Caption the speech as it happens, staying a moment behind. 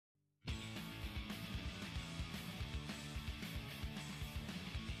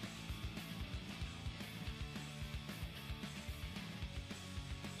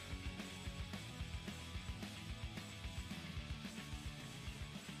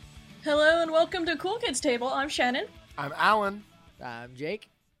Hello and welcome to Cool Kids Table. I'm Shannon. I'm Alan. I'm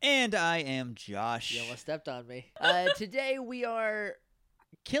Jake. And I am Josh. You almost stepped on me. Today we are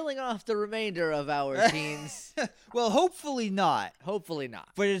killing off the remainder of our teens. Well, hopefully not. Hopefully not.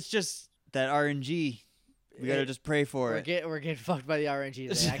 But it's just that RNG. We gotta just pray for it. We're getting fucked by the RNG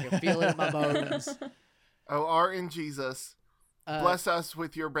today. I can feel it in my bones. Oh, our in Jesus, bless us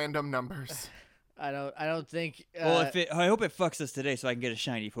with your random numbers. I don't think. Well, I hope it fucks us today so I can get a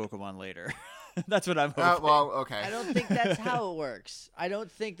shiny Pokemon later. That's what I'm hoping. Well, okay. I don't think that's how it works. I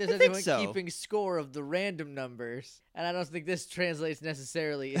don't think there's anyone keeping score of the random numbers, and I don't think this translates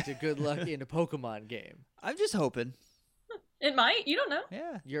necessarily into good luck in a Pokemon game. I'm just hoping. It might. You don't know.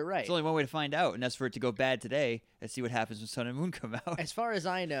 Yeah. You're right. There's only one way to find out, and that's for it to go bad today and see what happens when Sun and Moon come out. As far as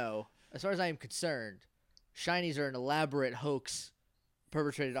I know, as far as I am concerned, shinies are an elaborate hoax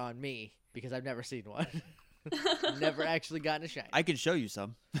perpetrated on me because I've never seen one. Never actually gotten a shiny. I can show you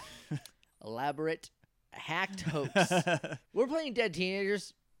some. Elaborate, hacked hoax. We're playing Dead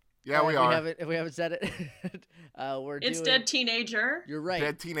Teenagers. Yeah, we are. If we haven't said it, It's Dead Teenager. You're right.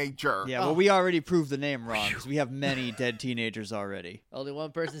 Dead Teenager. Yeah, well, we already proved the name wrong because we have many dead teenagers already. Only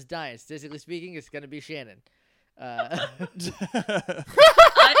one person's dying. Statistically speaking, it's going to be Shannon. I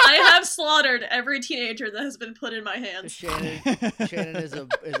have slaughtered every teenager that has been put in my hands. Shannon is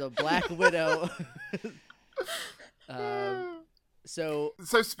a black widow. So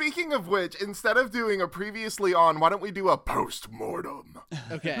speaking of which, instead of doing a previously on, why don't we do a post-mortem?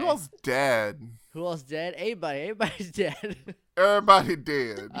 okay, Who else dead? Who else dead? Everybody's dead. Everybody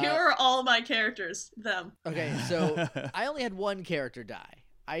dead. Here are all my characters. Them. Okay, so I only had one character die.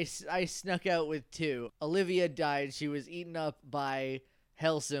 I snuck out with two. Olivia died. She was eaten up by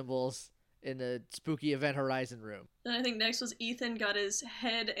hell symbols in the spooky Event Horizon room. Then I think next was Ethan got his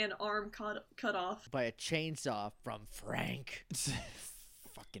head and arm cut off. By a chainsaw from Frank.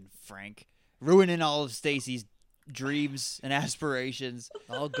 Fucking Frank. Ruining all of Stacy's dreams and aspirations.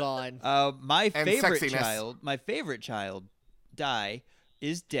 All gone. My favorite sexiness. child, Di,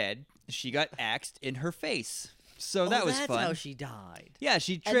 is dead. She got axed in her face. So that was that's fun. how she died. Yeah,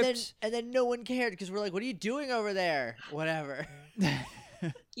 she tripped. And then no one cared because we're like, what are you doing over there? Whatever.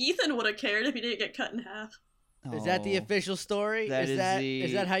 Ethan would have cared if he didn't get cut in half. Is that the official story?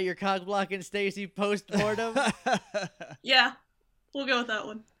 Is that how you're cock blocking Stacy post-mortem? Yeah, we'll go with that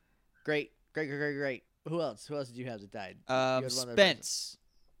one. Great. Who else did you have that died? You had one of those Spence,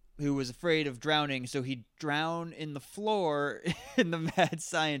 who was afraid of drowning, so he'd drown in the floor in the mad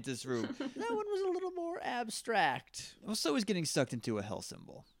scientist room. That one was a little more abstract. Well, so he's getting sucked into a hell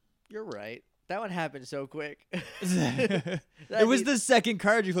symbol. You're right. That one happened so quick. It was the second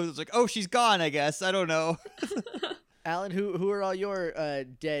card you closed. It was like, oh, she's gone, I guess. I don't know. Alan, who are all your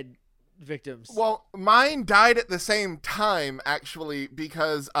dead victims? Well, mine died at the same time, actually,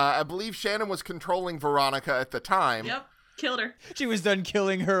 because I believe Shannon was controlling Veronica at the time. Yep, killed her. She was done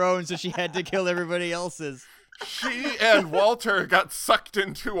killing her own, so she had to kill everybody else's. She and Walter got sucked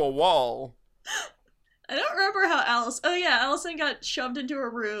into a wall. I don't remember how Allison got shoved into a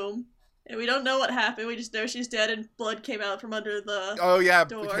room. And we don't know what happened. We just know she's dead and blood came out from under the door.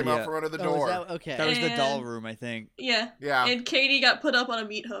 It came out from under the door. Okay. That was the doll room, I think. Yeah. Yeah. And Katie got put up on a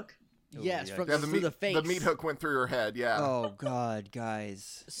meat hook. Yes, yeah. from Yeah, through the face. The meat hook went through her head, yeah. Oh, God,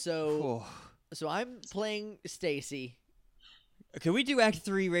 guys. So Oh. I'm playing Stacy. Can we do Act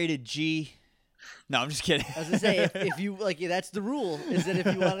 3 rated G? No, I'm just kidding. I was gonna say if you like, that's the rule. Is that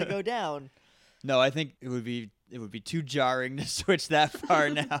if you want to go down. No, I think it would be too jarring to switch that far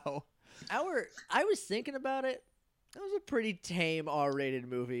now. I was thinking about it. That was a pretty tame R-rated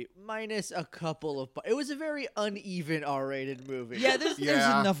movie, minus a couple of. It was a very uneven R-rated movie. Yeah, there's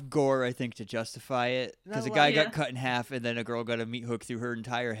enough gore, I think, to justify it. Because a guy got cut in half, and then a girl got a meat hook through her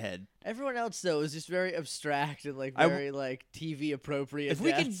entire head. Everyone else though was just very abstract and very TV appropriate. If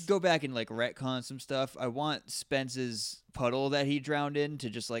we could go back and retcon some stuff, I want Spence's puddle that he drowned in to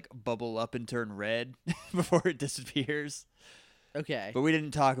just bubble up and turn red before it disappears. Okay. But we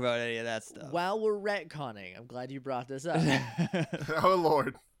didn't talk about any of that stuff. While we're retconning, I'm glad you brought this up. Oh,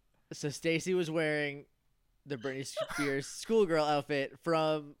 Lord. So Stacy was wearing the Britney Spears schoolgirl outfit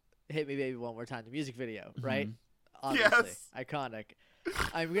from Hit Me Baby One More Time, the music video, right? Obviously. Yes. Iconic.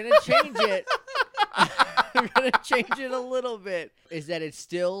 I'm going to change it. I'm going to change it a little bit. Is that it's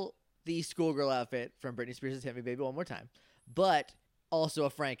still the schoolgirl outfit from Britney Spears' Hit Me Baby One More Time, but also a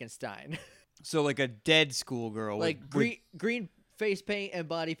Frankenstein. So a dead schoolgirl. Green face paint and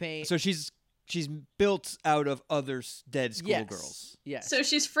body paint. So she's built out of other dead schoolgirls. Yes. So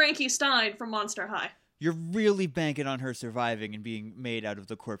she's Frankie Stein from Monster High. You're really banking on her surviving and being made out of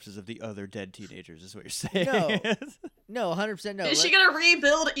the corpses of the other dead teenagers, is what you're saying. No, 100% no. Is she gonna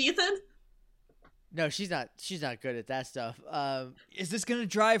rebuild Ethan? No, she's not good at that stuff. Is this gonna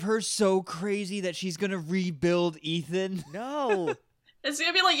drive her so crazy that she's gonna rebuild Ethan? No. It's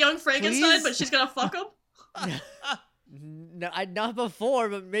gonna be like Young Frankenstein, Please? but she's gonna fuck him? No, not before,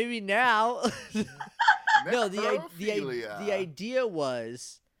 but maybe now. No, the idea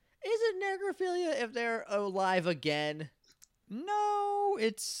was, is it necrophilia if they're alive again? No,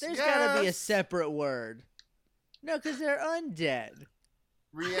 There's gotta be a separate word. No, because they're undead.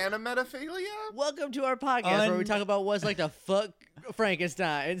 Reanimatophilia? Welcome to our podcast where we talk about what's like the fuck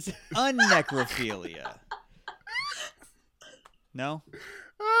Frankensteins. Unnecrophilia. No?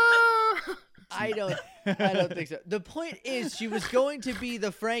 I don't think so. The point is, she was going to be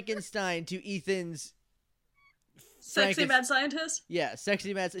the Frankenstein to Ethan's Sexy mad scientist? Yeah,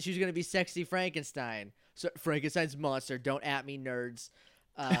 sexy mad. She was going to be sexy Frankenstein. So Frankenstein's monster. Don't at me, nerds.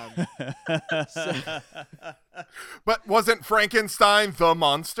 But wasn't Frankenstein the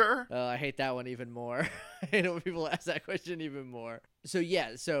monster? Oh, I hate that one even more. I hate it when people ask that question even more. So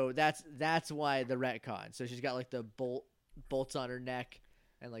yeah, that's why the retcon. So she's got like the bolts on her neck,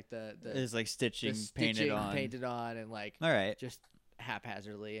 and like the There's like stitching painted painted on. and like All right. just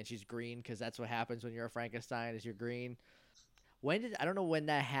haphazardly, and she's green because that's what happens when you're a Frankenstein. Is you're green. I don't know when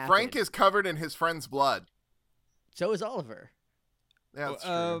that happened. Frank is covered in his friend's blood. So is Oliver. That's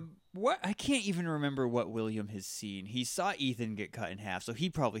true. What? I can't even remember what William has seen. He saw Ethan get cut in half, so he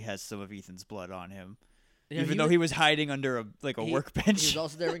probably has some of Ethan's blood on him. Yeah, even though he was hiding under a workbench. He was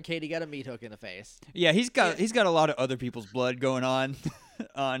also there when Katie got a meat hook in the face. Yeah, he's got a lot of other people's blood going on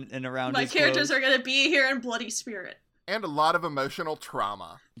and around. My his characters clothes. are gonna be here in bloody spirit. And a lot of emotional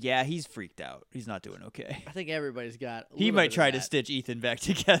trauma. Yeah, he's freaked out. He's not doing okay. I think everybody's got. He might try to stitch Ethan back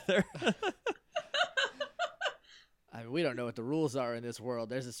together. I mean, we don't know what the rules are in this world.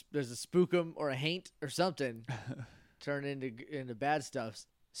 There's a spookum or a haint or something turn into bad stuffs.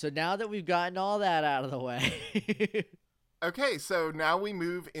 So now that we've gotten all that out of the way. Okay, so now we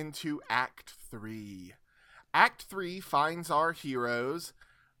move into Act 3. Act 3 finds our heroes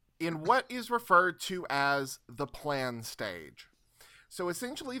in what is referred to as the plan stage. So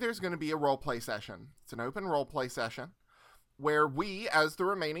essentially there's going to be a roleplay session. It's an open roleplay session where we, as the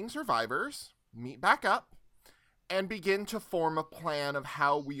remaining survivors, meet back up and begin to form a plan of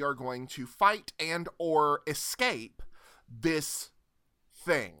how we are going to fight and or escape this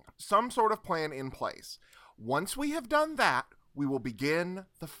thing. Some sort of plan in place. Once we have done that, we will begin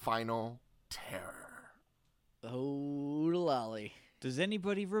the final terror. Oh, lolly. Does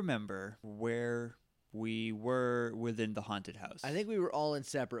anybody remember where we were within the haunted house? I think we were all in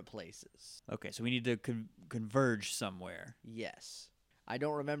separate places. Okay, so we need to converge somewhere. Yes. I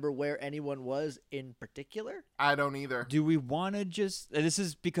don't remember where anyone was in particular. I don't either. Do we want to just... This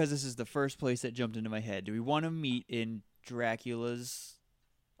is because this is the first place that jumped into my head. Do we want to meet in Dracula's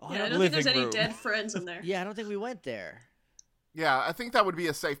Yeah, I don't think there's any dead friends in there. Yeah, I don't think we went there. Yeah, I think that would be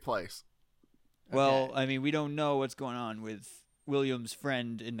a safe place. Well, Okay. I mean, we don't know what's going on with William's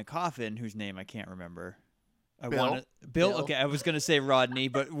friend in the coffin, whose name I can't remember. Bill? Bill? Okay, I was going to say Rodney,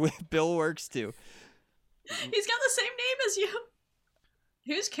 but Bill works too. He's got the same name as you.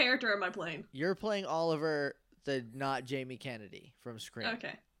 Whose character am I playing? You're playing Oliver, the not Jamie Kennedy from Scream.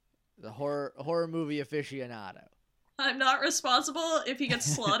 Okay. The horror movie aficionado. I'm not responsible if he gets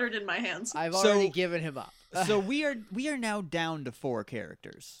slaughtered in my hands. I've already given him up. So we are now down to 4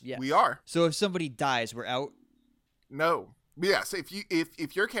 characters. Yes. We are. So if somebody dies, we're out. No. Yes,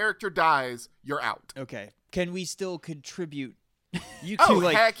 if your character dies, you're out. Okay. Can we still contribute You Oh,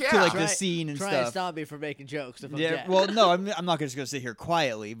 can heck yeah. to like Try- the scene and try and stuff? stop me from making jokes if I'm Yeah. dead. Well, no, I'm not just gonna sit here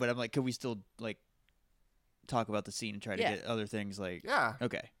quietly, but I'm like, could we still like talk about the scene and try to Yeah. get other things like? Yeah.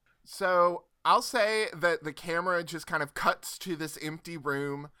 Okay. So I'll say that the camera just kind of cuts to this empty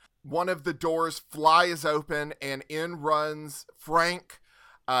room. One of the doors flies open and in runs Frank.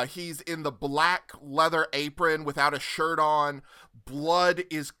 He's in the black leather apron without a shirt on. Blood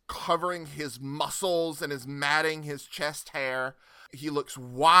is covering his muscles and is matting his chest hair. He looks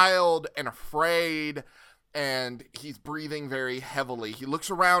wild and afraid, and he's breathing very heavily. He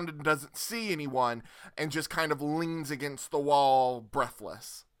looks around and doesn't see anyone and just kind of leans against the wall,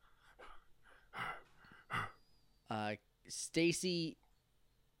 breathless. Stacy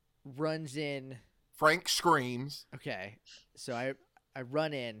runs in. Frank screams. Okay, so I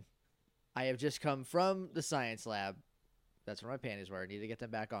run in. I have just come from the science lab. That's where my panties were. I need to get them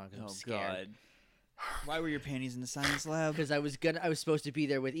back on because I'm scared. Why were your panties in the science lab? Because I was supposed to be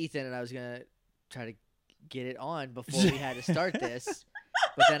there with Ethan, and I was gonna try to get it on before we had to start this.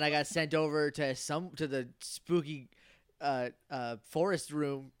 But then I got sent over to the spooky forest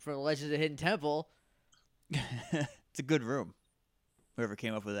room from Legends of the Hidden Temple. It's a good room. Whoever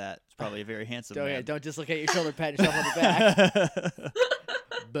came up with that, it's probably a very handsome man. Don't dislocate your shoulder, pat yourself on the back,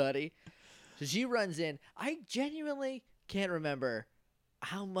 buddy. So she runs in. I genuinely can't remember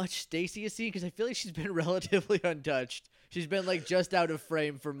how much Stacy has seen because I feel like she's been relatively untouched. She's been like just out of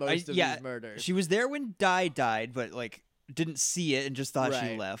frame for most of these murders. She was there when Di died, but like didn't see it and just thought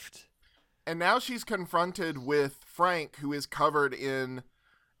she left. And now she's confronted with Frank, who is covered in,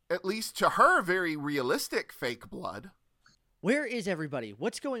 at least to her, very realistic fake blood. Where is everybody?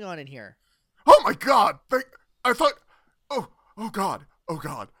 What's going on in here? Oh my God! I thought. Oh God! Oh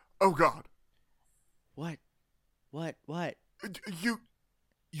God! Oh God! What?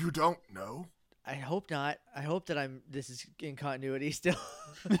 You don't know? I hope not. I hope that this is in continuity still.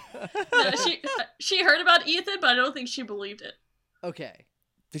 No, she heard about Ethan, but I don't think she believed it. Okay.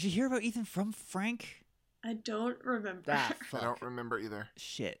 Did you hear about Ethan from Frank? I don't remember. I don't remember either.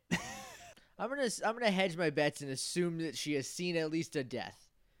 Shit. I'm gonna hedge my bets and assume that she has seen at least a death.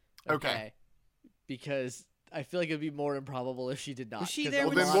 Okay. Because I feel like it'd be more improbable if she did not. Was she there?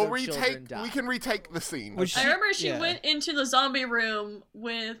 Well, then we can retake the scene. I remember she went into the zombie room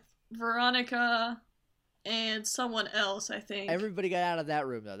with Veronica and someone else, I think. Everybody got out of that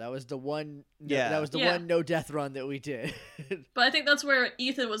room though. That was the one. That was the one no death run that we did. But I think that's where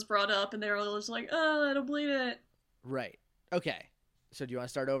Ethan was brought up, and they were all just like, "Oh, I don't believe it." Right. Okay. So do you want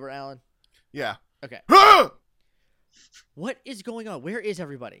to start over, Alan? Yeah. Okay. What is going on? Where is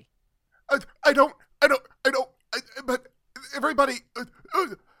everybody? I don't. But everybody.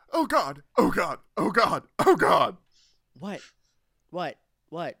 Oh God. Oh God. Oh God. Oh God. What?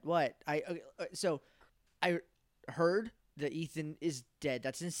 So, I heard that Ethan is dead.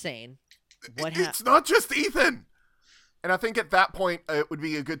 That's insane. It's not just Ethan. And I think at that point, it would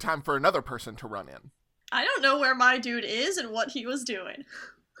be a good time for another person to run in. I don't know where my dude is and what he was doing.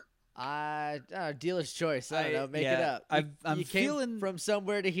 Dealer's choice. I don't know. Make it up. I'm feeling from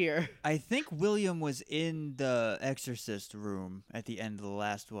somewhere to here. I think William was in the Exorcist room at the end of the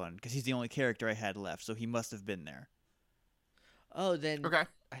last one because he's the only character I had left, so he must have been there. Oh, then okay.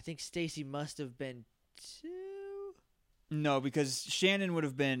 I think Stacy must have been too. No, because Shannon would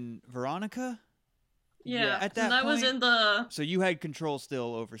have been Veronica. Yeah, at that and I was in the. So you had control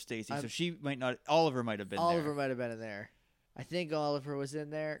still over Stacy, so she might not. Oliver might have been there. Oliver might have been in there. I think Oliver was in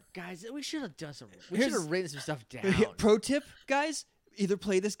there. Guys, we should have done some. We should have written some stuff down. Pro tip, guys: either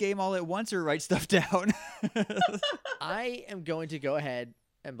play this game all at once or write stuff down. I am going to go ahead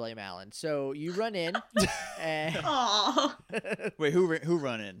and blame Alan. So you run in. And... Aww. Wait, who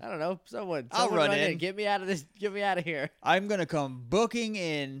run in? I don't know. Someone I'll run in. Get me out of this. Get me out of here. I'm gonna come booking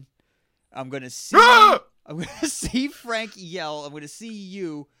in. I'm gonna see. I'm gonna see Frank yell. I'm gonna see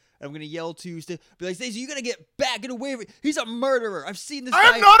you. I'm gonna yell to be like, Stacey, you gotta get back, get away from. He's a murderer. I've seen this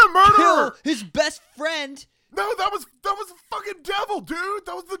guy. I'm not a murderer. Kill his best friend. No, that was a fucking devil, dude.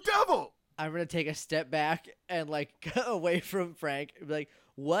 That was the devil. I'm gonna take a step back and like go away from Frank. And be like,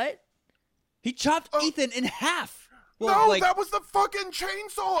 what? He chopped Ethan in half. Well, no, that was the fucking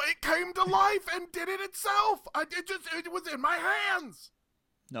chainsaw. It came to life and did it itself. It was in my hands.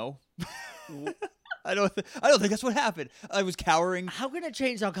 No. I don't think that's what happened. I was cowering. How can a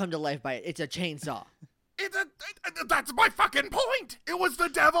chainsaw come to life by it? It's a chainsaw. That's my fucking point. It was the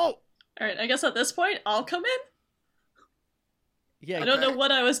devil. All right, I guess at this point I'll come in. Yeah. I don't know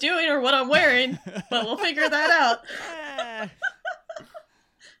what I was doing or what I'm wearing, but we'll figure that out.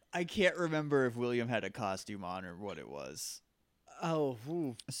 I can't remember if William had a costume on or what it was. Oh,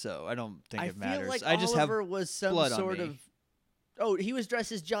 so I don't think it matters. I feel like I just Oliver have was some blood sort on me. of. Oh, he was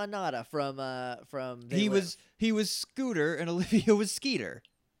dressed as John Nada from. He was Scooter and Olivia was Skeeter.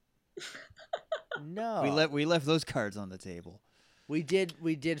 No, we left those cards on the table. We did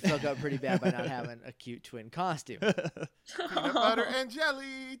fuck up pretty bad by not having a cute twin costume. Peanut butter and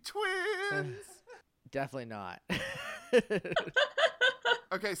jelly twins. Definitely not.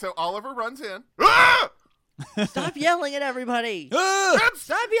 Okay, so Oliver runs in. Stop yelling at everybody!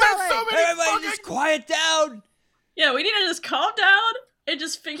 Stop yelling! Everybody just quiet down! Yeah, we need to just calm down and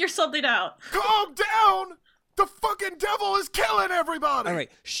just figure something out. Calm down! The fucking devil is killing everybody! All right,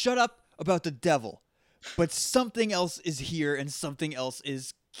 shut up about the devil. But something else is here and something else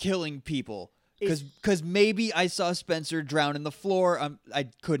is killing people. Because maybe I saw Spencer drown in the floor. I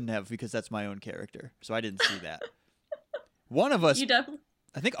couldn't have because that's my own character. So I didn't see that. One of us... You definitely...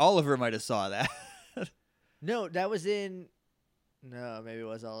 I think Oliver might have saw that. No, that was in... No, maybe it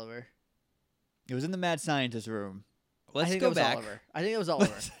was Oliver. It was in the mad scientist room. I think that was Oliver. I think that was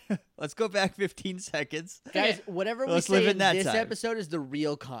Oliver. Let's go back 15 seconds. Guys, whatever we say in this episode is the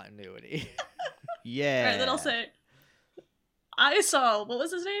real continuity. Yeah. All right, then I'll say it. I saw, what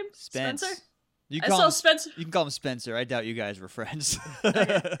was his name? Spencer? I saw Spencer. You can call him Spencer. I doubt you guys were friends.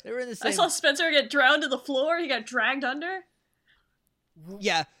 Okay. They were in the same. I saw Spencer get drowned to the floor. He got dragged under.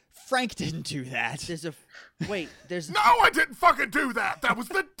 Yeah, Frank didn't do that. There's No, I didn't fucking do that. That was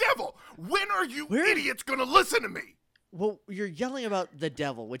the devil. When are you idiots gonna listen to me? Well, you're yelling about the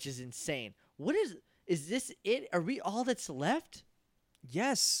devil, which is insane. What is this it? Are we all that's left?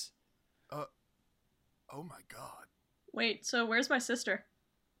 Yes. Oh my God. Wait, so where's my sister?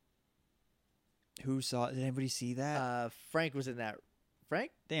 Who saw? Did anybody see that? Frank was in that.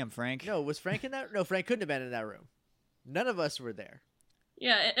 Frank? Damn, Frank. No, was Frank in that? No, Frank couldn't have been in that room. None of us were there.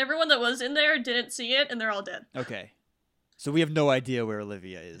 Yeah, everyone that was in there didn't see it, and they're all dead. Okay. So we have no idea where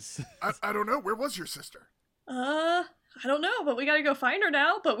Olivia is. I don't know. Where was your sister? I don't know, but we gotta go find her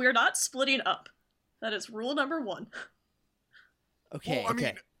now, but we're not splitting up. That is rule number 1. Okay, well, I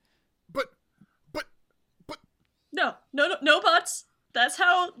mean, but... No buts. That's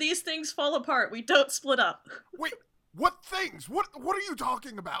how these things fall apart. We don't split up. Wait, what things? What are you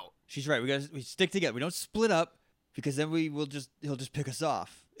talking about? She's right. We stick together. We don't split up because then he'll just pick us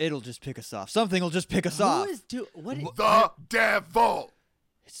off. It'll just pick us off. Something will just pick us off. The devil.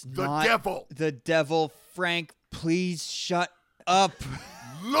 It's the not devil. The devil, Frank. Please shut up.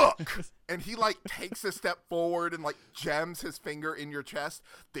 Look. And he takes a step forward and jams his finger in your chest.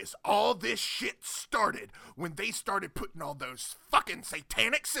 All this shit started when they started putting all those fucking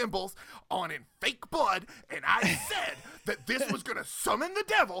satanic symbols on in fake blood, and I said that this was gonna summon the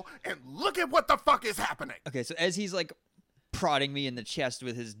devil, and look at what the fuck is happening. Okay, so as he's prodding me in the chest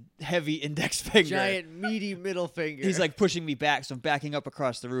with his heavy index finger, giant meaty middle finger, he's pushing me back, so I'm backing up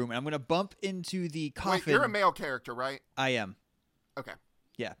across the room, and I'm gonna bump into the coffin. Wait, you're a male character, right? I am. Okay.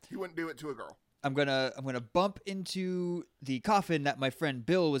 Yeah. You wouldn't do it to a girl. I'm gonna bump into the coffin that my friend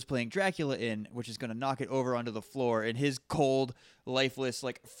Bill was playing Dracula in, which is gonna knock it over onto the floor, and his cold, lifeless,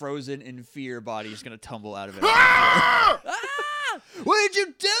 frozen in fear body is gonna tumble out of it. Ah! What did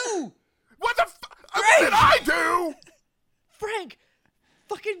you do? What the what did I do? Frank,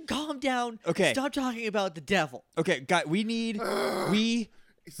 fucking calm down. Okay. Stop talking about the devil. Okay, guy, the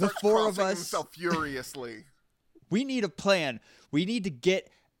four of us himself furiously. We need a plan. We need to get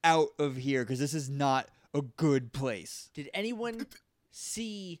out of here because this is not a good place. Did anyone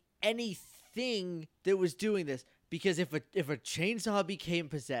see anything that was doing this? Because if a chainsaw became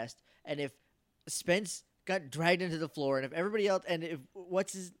possessed, and if Spence got dragged into the floor, and if everybody else, and if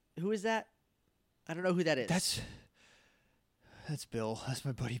who is that? I don't know who that is. That's Bill. That's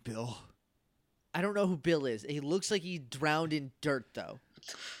my buddy Bill. I don't know who Bill is. He looks like he drowned in dirt, though.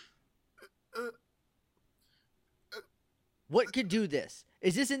 What could do this?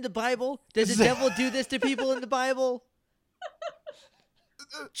 Is this in the Bible? Does the devil do this to people in the Bible?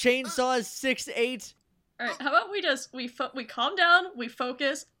 Chainsaws 6'8". All right, how about we calm down, we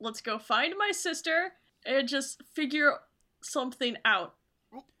focus. Let's go find my sister and just figure something out.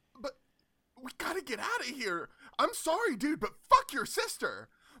 But we gotta get out of here. I'm sorry, dude, but fuck your sister.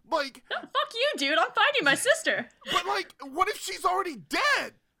 No, fuck you, dude. I'm finding my sister. But what if she's already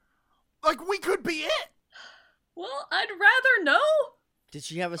dead? We could be it. Well, I'd rather know. Did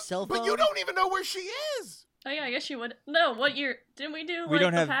she have a cell phone? But you don't even know where she is. Oh yeah, I guess you would. No, what year didn't we do? We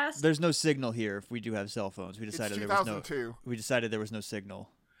don't have. Past? There's no signal here. If we do have cell phones, we decided it's 2002. there was no. We decided there was no signal.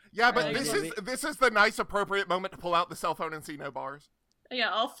 Yeah, but this is the nice, appropriate moment to pull out the cell phone and see no bars. Yeah,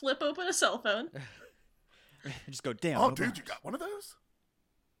 I'll flip open a cell phone. Just go, damn. Oh, dude, you got one of those?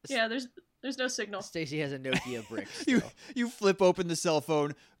 Yeah, there's no signal. Stacy has a Nokia brick. You flip open the cell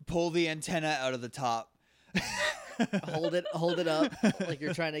phone, pull the antenna out of the top. hold it up like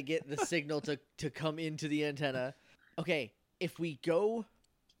you're trying to get the signal to come into the antenna. Okay, if we go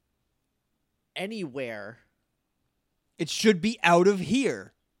anywhere, it should be out of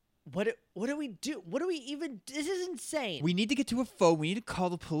here. What do we do? What do we even? This is insane. We need to get to a phone. We need to call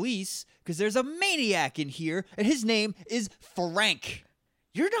the police because there's a maniac in here, and his name is Frank.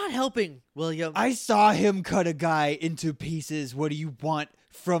 You're not helping, William. I saw him cut a guy into pieces. What do you want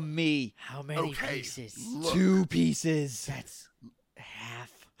from me? How many pieces? Look. 2 pieces. That's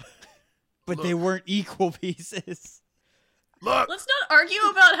half. But they weren't equal pieces. Look. Let's not argue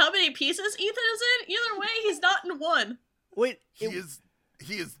about how many pieces Ethan is in. Either way, he's not in one. Wait, He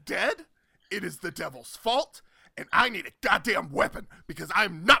is dead. It is the devil's fault, and I need a goddamn weapon because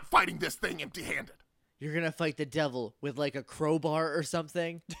I'm not fighting this thing empty-handed. You're gonna fight the devil with a crowbar or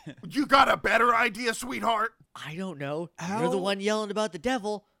something? You got a better idea, sweetheart? I don't know. You're the one yelling about the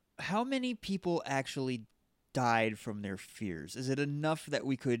devil. How many people actually died from their fears? Is it enough that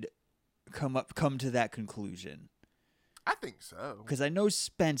we could come to that conclusion? I think so. Because I know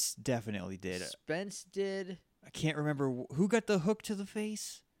Spence definitely did. Spence did. I can't remember who got the hook to the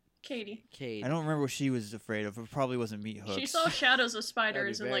face. Katie. Kate. I don't remember what she was afraid of. It probably wasn't meat hooks. She saw shadows of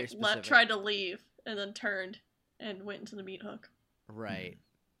spiders and very like specific. tried to leave and then turned and went into the meat hook. Right.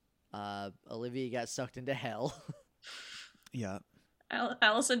 Olivia got sucked into hell. Yeah.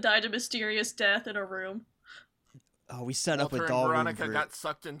 Allison died a mysterious death in a room. Oh, we set up Walter a and doll room Veronica for... got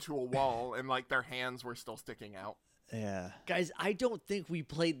sucked into a wall, and like their hands were still sticking out. Yeah. Guys, I don't think we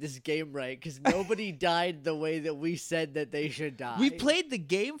played this game right because nobody died the way that we said that they should die. We played the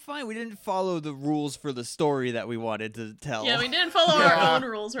game fine. We didn't follow the rules for the story that we wanted to tell. Yeah, we didn't follow Yeah. our own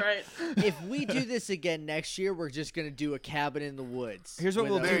rules, right? If we do this again next year, we're just gonna do a cabin in the woods. Here's what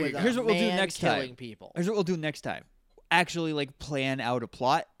with we'll a- do. with a Here's what we'll do man next killing time. people. Here's what we'll do next time. Actually, like, plan out a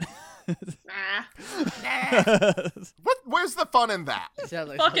plot. Nah. Where's the fun in that? Sounds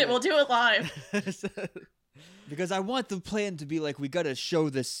like Fuck it, we'll do it live. Because I want the plan to be like, we gotta show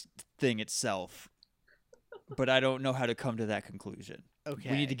this thing itself. But I don't know how to come to that conclusion.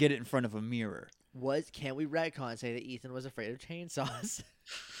 Okay. We need to get it in front of a mirror. Can we retcon say that Ethan was afraid of chainsaws?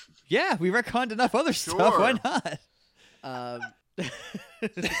 Yeah, we retconned enough other stuff. Sure. Why not?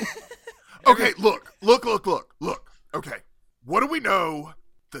 Okay, look. Okay, what do we know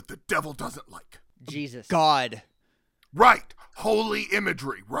that the devil doesn't like? Jesus. God. Right, holy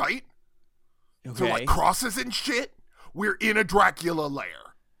imagery, right? Okay. So like crosses and shit. We're in a Dracula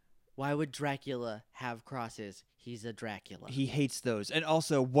lair. Why would Dracula have crosses? He's a Dracula. He hates those. And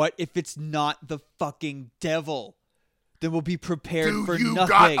also, what if it's not the fucking devil? Then we'll be prepared Do for you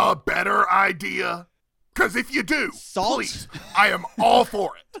nothing. got a better idea? Because if you do, Salt? please, I am all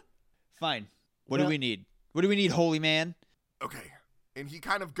for it. Fine. What do Well- we need? What do we need, holy man? Okay. And he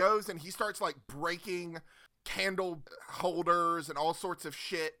kind of goes and he starts like breaking candle holders and all sorts of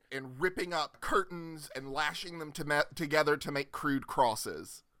shit and ripping up curtains and lashing them together to make crude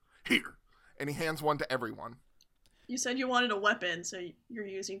crosses. Here. And he hands one to everyone. You said you wanted a weapon, so you're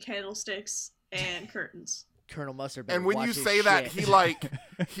using candlesticks and curtains. Colonel Mustard. better And when watch you his say that,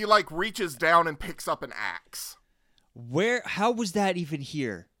 shit. he reaches down and picks up an axe. How was that even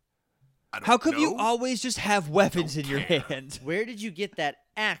here? I don't How come you know. always just have weapons in Don't your care. hand? Where did you get that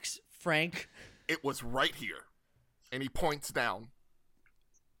axe, Frank? It was right here. And he points down.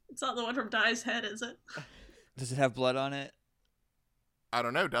 It's not the one from Dai's head, is it? Does it have blood on it? I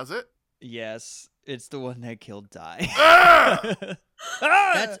don't know, does it? Yes. It's the one that killed Dai. Ah!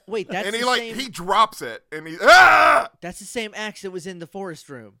 That's And he the same. he drops it and he ah! That's the same axe that was in the forest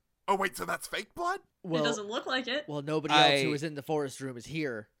room. Oh wait, so that's fake blood? It doesn't look like it. Well, nobody else I- who was in the forest room is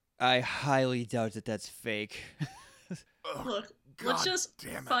here. I highly doubt that that's fake. Ugh, Look, God let's just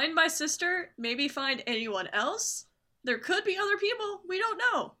damn it. find my sister, maybe find anyone else. There could be other people. We don't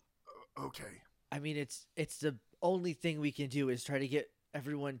know. Okay. I mean, it's the only thing we can do is try to get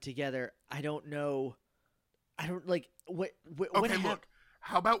everyone together. I don't know. I don't like what Okay, look.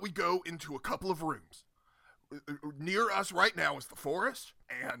 How about we go into a couple of rooms? Near us right now is the forest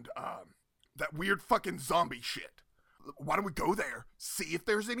and that weird fucking zombie shit. Why don't we go there, see if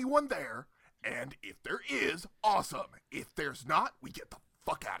there's anyone there, and if there is, awesome. If there's not, we get the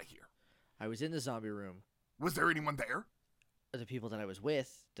fuck out of here. I was in the zombie room. Was there anyone there? The people that I was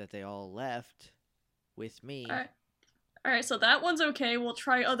with, that they all left with me. All right, so that one's okay. We'll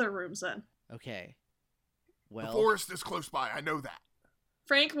try other rooms then. Okay. The Well, forest is close by, I know that.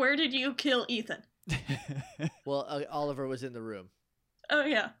 Frank, where did you kill Ethan? Oliver was in the room. Oh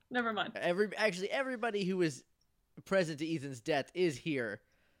yeah, never mind. Everybody who was present to Ethan's death is here,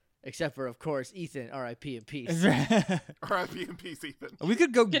 except for, of course, Ethan. R.I.P. in peace. R.I.P. in peace, Ethan. We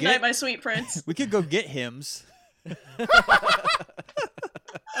could go Good get. night, my sweet prince. We could go get hymns.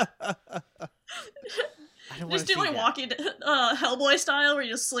 I don't want Just to do see like that. walking Hellboy style, where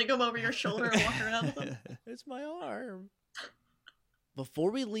you just sling them over your shoulder and walk around with them. It's my arm.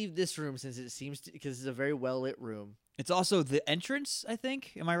 Before we leave this room, since it seems because it's a very well lit room. It's also the entrance, I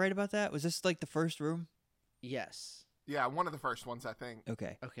think. Am I right about that? Was this like the first room? Yes. Yeah, one of the first ones, I think.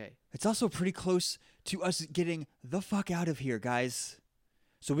 Okay. Okay. It's also pretty close to us getting the fuck out of here, guys.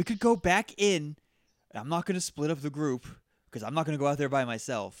 So we could go back in. I'm not going to split up the group because I'm not going to go out there by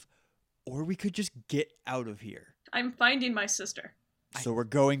myself. Or we could just get out of here. I'm finding my sister. So we're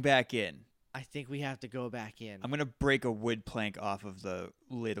going back in. I think we have to go back in. I'm going to break a wood plank off of the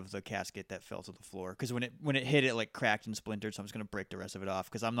lid of the casket that fell to the floor. Because when it hit, it like cracked and splintered. So I'm just going to break the rest of it off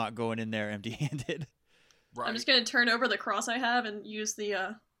because I'm not going in there empty-handed. Right. I'm just gonna turn over the cross I have and use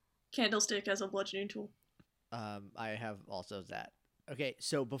the candlestick as a bludgeoning tool. I have also that. Okay,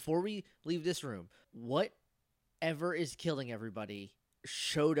 so before we leave this room, what whoever is killing everybody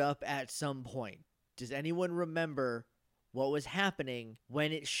showed up at some point. Does anyone remember what was happening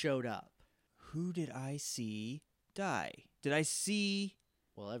when it showed up? Who did I see die? Did I see...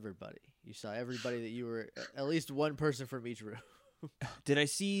 Well, everybody. You saw everybody that you were... At least one person from each room. Did I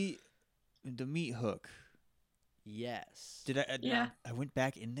see the meat hook? Yes. Did I... Yeah. I went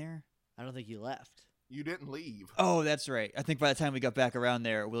back in there? I don't think you left. You didn't leave. Oh, that's right. I think by the time we got back around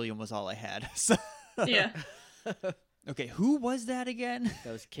there, William was all I had. So... Yeah. Okay, who was that again?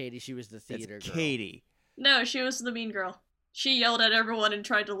 That was Katie. She was the theater That's girl. Katie. No, she was the mean girl. She yelled at everyone and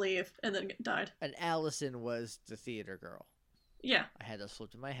tried to leave, and then died. And Allison was the theater girl. Yeah. I had those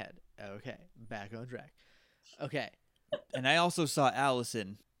flipped in my head. Okay, back on track. Okay. And I also saw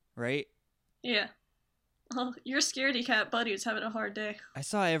Allison, right? Yeah. Oh, your scaredy cat buddy is having a hard day. I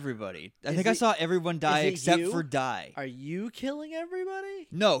saw everybody. I Is think I it- saw everyone die is it except you? for Die. Are you killing everybody?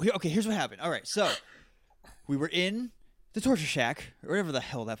 No, here's what happened. All right, so we were in the torture shack, or whatever the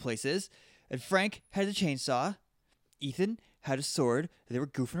hell that place is, and Frank had a chainsaw, Ethan had a sword, they were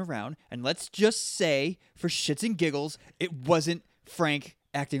goofing around, and let's just say, for shits and giggles, it wasn't Frank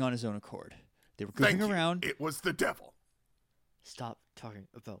acting on his own accord. They were Thank goofing you. around. It was the devil. Stop talking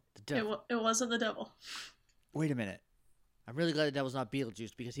about the It, devil. it wasn't the devil. Wait a minute. I'm really glad the devil's not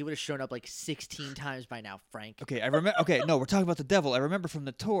Beetlejuice because he would have shown up like 16 times by now, Frank. Okay, I remember. Okay, no, we're talking about the devil. I remember from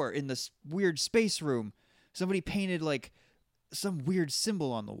the tour in this weird space room, somebody painted like some weird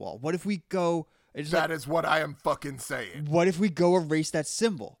symbol on the wall. What if we go? It's That like, is what I am fucking saying. what if we go erase that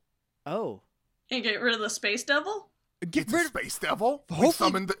symbol? Oh. And get rid of the space devil? Get It's rid a of. space devil. We Hopefully-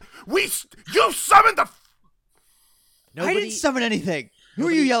 summoned the. You summoned the. Nobody, I didn't summon anything. Who are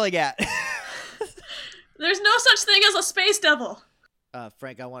nobody- you yelling at? There's no such thing as a space devil.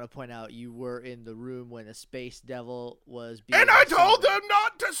 Frank, I want to point out you were in the room when the space devil was being And I told summoned. them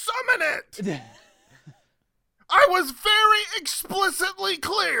not to summon it. I was very explicitly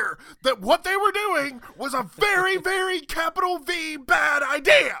clear that what they were doing was a very, very capital V bad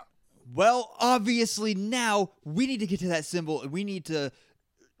idea. Well, obviously now we need to get to that symbol and we need to.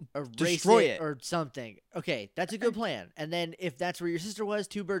 Erase Destroy it. or something. Okay, that's a good plan. And then if that's where your sister was,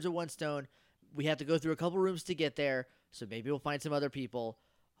 two birds with one stone, we have to go through a couple rooms to get there. So maybe we'll find some other people,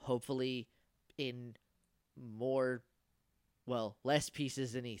 hopefully in more, well, less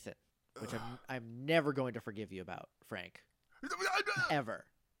pieces than Ethan, which I'm never going to forgive you about, Frank. Ever.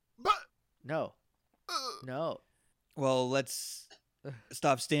 But No. No. Well, let's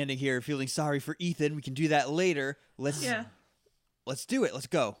stop standing here feeling sorry for Ethan. We can do that later. Let's do it. Let's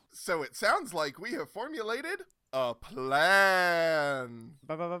go. so it sounds like we have formulated a plan.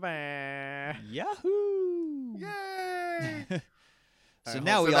 Ba-ba-ba-ba. Yahoo! Yay! So Uh,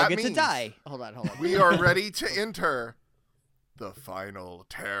 now so we all that get to means- die. Hold on. We are ready to enter the final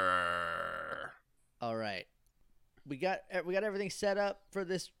terror. All right. We got everything set up for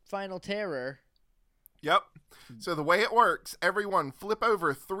this final terror. Yep. So the way it works, everyone flip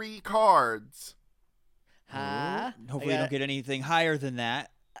over 3 cards. Huh? Hopefully, you don't get anything higher than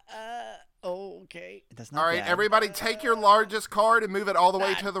that. Okay. That's not All right, bad. everybody take your largest card and move it all the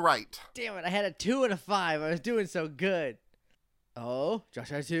way to the right. Damn it! I had a 2 and a 5. I was doing so good. Oh, Josh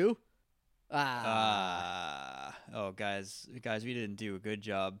had a 2. Oh, guys, we didn't do a good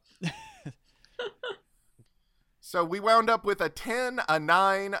job. So we wound up with a 10, a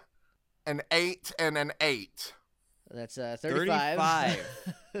 9, an 8, and an 8. That's 35.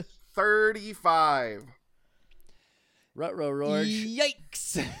 35. Ruh-roh, Rorge.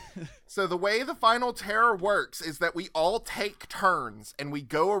 Yikes! So the way the final terror works is that we all take turns and we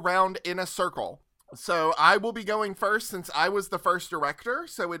go around in a circle. So I will be going first since I was the first director.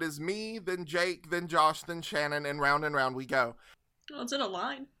 So it is me, then Jake, then Josh, then Shannon, and round we go. Well, it's in a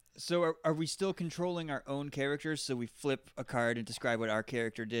line. So are we still controlling our own characters? So we flip a card and describe what our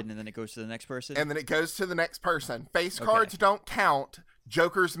character did, and then it goes to the next person? And then it goes to the next person. Face Okay. cards don't count.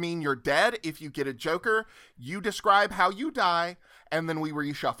 Jokers mean you're dead. If you get a joker, you describe how you die, and then we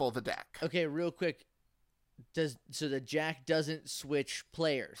reshuffle the deck. Okay, real quick. So the Jack doesn't switch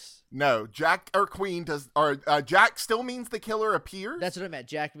players. No, Jack or Queen does, or Jack still means the killer appears. That's what I meant.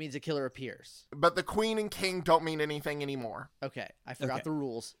 Jack means a killer appears. But the Queen and King don't mean anything anymore. Okay, I forgot Okay. the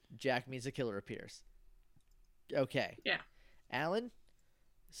rules. Jack means a killer appears. Okay. Yeah. Alan,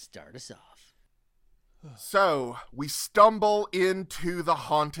 start us off. So, we stumble into the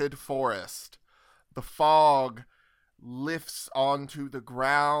haunted forest. The fog lifts onto the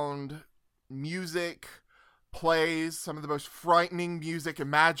ground. Music plays, some of the most frightening music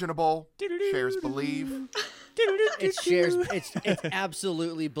imaginable. Shares Believe. It's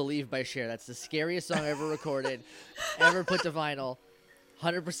absolutely Believe by Cher. That's the scariest song ever recorded, ever put to vinyl.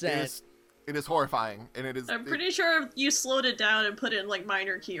 100%. It is horrifying, and it is. I'm pretty sure if you slowed it down and put it in like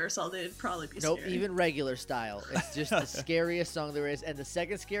minor key or something, it'd probably be Nope, scary. even regular style. It's just the scariest song there is. And the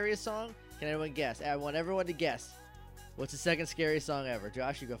second scariest song, can anyone guess? I want everyone to guess. What's the second scariest song ever?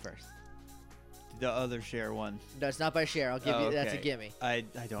 Josh, you go first. The other Cher one. No, it's not by Cher. I'll give you. That's a Okay. gimme. I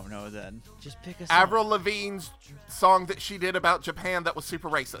don't know then. Just pick a song. Avril Lavigne's song that she did about Japan that was super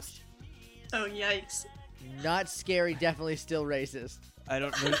racist. Oh, yikes. Not scary. Definitely still racist. I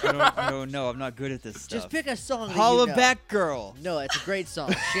don't know. I'm not good at this stuff. Just pick a song. That Holla you know. Back Girl. No, it's a great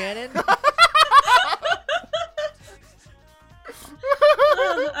song. Shannon.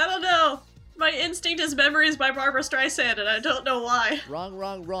 I don't know. My instinct is Memories by Barbara Streisand, and I don't know why.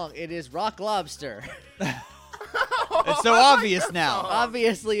 Wrong. It is Rock Lobster. It's so obvious now.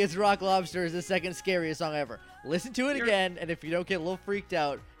 Obviously, it's Rock Lobster is the second scariest song ever. Listen to it You're- again, and if you don't get a little freaked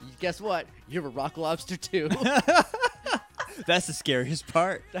out, guess what? You're a Rock Lobster too. That's the scariest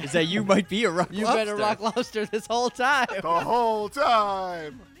part. Is that you might be a rock You've lobster. been a Rock Lobster this whole time. The whole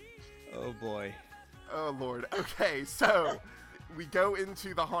time. Oh boy. Oh, Lord. Okay, so we go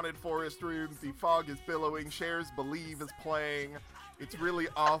into the haunted forest room. The fog is billowing. Cher's Believe is playing. It's really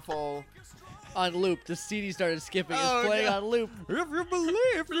awful. On loop. The CD started skipping. It's Oh, playing no. on loop. If you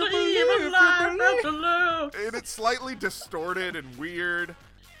believe, Leave alive after love. And it's slightly distorted and weird.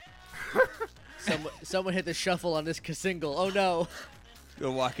 Someone hit the shuffle on this single. Oh no.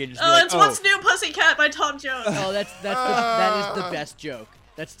 You'll walk in and just be Oh, like, it's What's New Pussycat by Tom Jones. Oh, that is the best joke.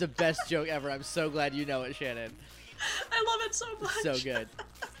 That's the best joke ever. I'm so glad you know it, Shannon. I love it so much. So good.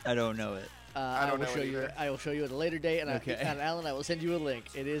 I don't know it. I don't will know show it you. either. I will show you at a later date, and Okay. and Alan, I will send you a link.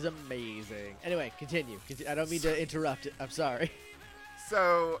 It is amazing. Anyway, continue. I don't mean to interrupt. I'm sorry.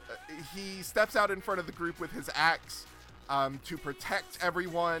 So he steps out in front of the group with his axe to protect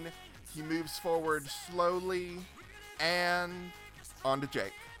everyone. He moves forward slowly and on to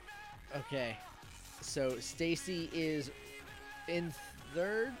Jake. Okay. So Stacy is in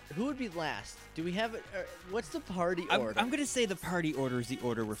third. Who would be last? Do we have it? What's the party order? I'm gonna say the party order is the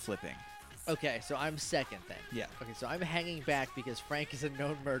order we're flipping. Okay, so I'm second then. Yeah. Okay, so I'm hanging back because Frank is a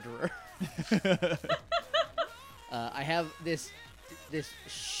known murderer. I have this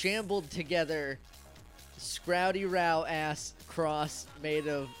shambled together Scrouty Row ass cross made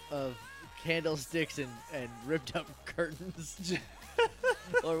of candlesticks and ripped up curtains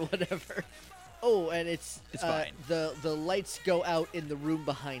or whatever. Oh, and it's fine. The lights go out in the room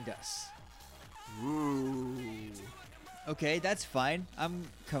behind us. Ooh. Okay, that's fine. I'm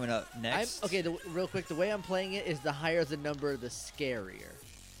coming up next. Real quick, the way I'm playing it is the higher the number, the scarier.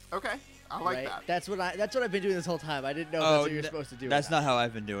 Okay, I like right? that. That's what I've been doing this whole time. I didn't know that's what you're supposed to do. That's or not. not how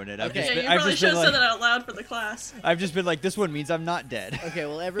I've been doing it. Okay. Yeah, you I've probably just should been have said like, that out loud for the class. I've just been like, this one means I'm not dead. Okay,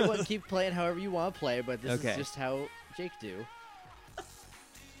 well, everyone keep playing however you want to play, but this Okay. is just how Jake do.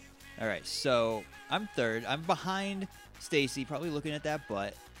 All right, so I'm third. I'm behind Stacy, probably looking at that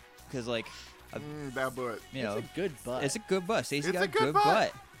butt, because like, That butt. you know, It's a good butt. it's a good butt. Stacy It's got a good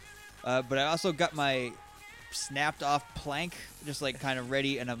butt. But I also got my snapped off plank, just like kind of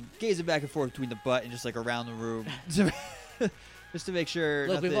ready, and I'm gazing back and forth between the butt and just like around the room, just to make sure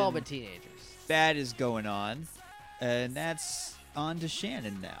Look, nothing we've all been teenagers. bad is going on. And that's on to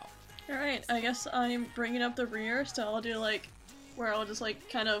Shannon now. Alright, I guess I'm bringing up the rear, so I'll do like, where I'll just like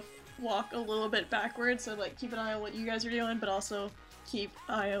kind of walk a little bit backwards, so like keep an eye on what you guys are doing, but also keep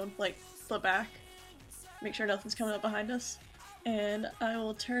eye on like the back. Make sure nothing's coming up behind us. And I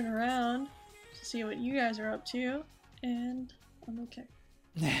will turn around to see what you guys are up to, and I'm okay.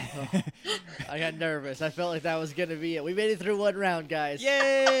 I got nervous. I felt like that was going to be it. We made it through one round, guys.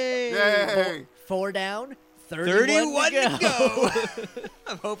 Yay! Yay! 4 down, 31 31 to go.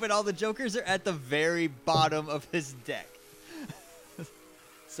 I'm hoping all the jokers are at the very bottom of his deck.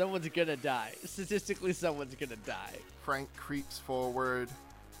 Someone's going to die. Statistically, someone's going to die. Frank creeps forward,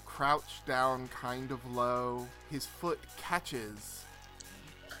 crouched down kind of low. His foot catches.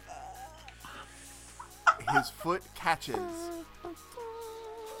 His foot catches.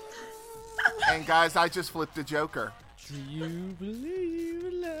 And guys, I just flipped a joker. Do you believe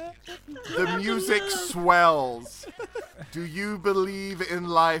in love? The music swells. Do you believe in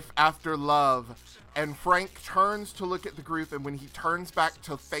life after love? And Frank turns to look at the group, and when he turns back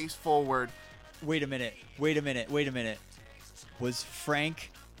to face forward, Wait a minute. Was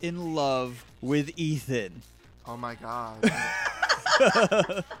Frank in love with Ethan? oh my god.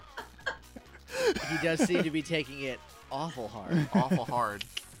 He does seem to be taking it awful hard. Awful hard.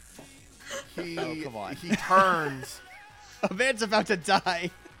 Oh, come on. He turns. A man's about to die.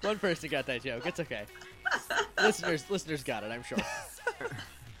 One person got that joke. It's okay. Listeners got it, I'm sure.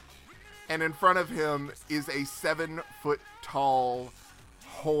 And in front of him is a 7-foot tall,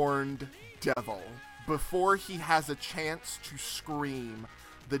 horned devil. Before he has a chance to scream,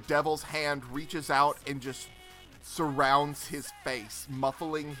 the devil's hand reaches out and just surrounds his face,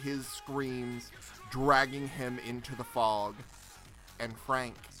 muffling his screams, dragging him into the fog. And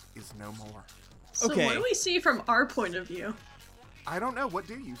Frank is no more. So Okay. what do we see from our point of view? I don't know. What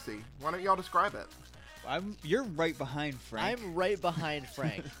do you see? Why don't y'all describe it? You're right behind Frank. I'm right behind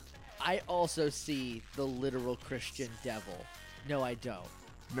Frank. I also see the literal Christian devil. No, I don't.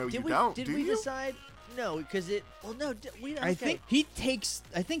 No, you Did we, don't. Did do we you? decide? No, because it. Well, no, we. Okay. I think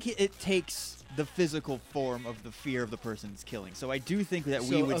it takes the physical form of the fear of the person's killing. So I do think that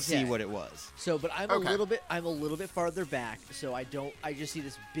we So, would see okay. what it was. So, but I'm Okay. a little bit farther back. So I don't. I just see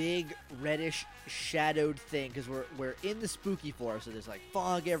this big reddish shadowed thing because we're in the spooky forest. So there's like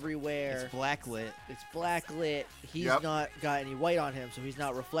fog everywhere. It's blacklit. It's blacklit. He's Yep. not got any white on him, so he's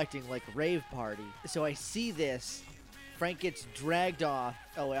not reflecting like a rave party. So I see this. Frank gets dragged off.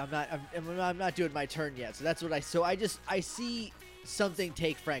 Oh, wait, I'm not doing my turn yet. So that's what I see something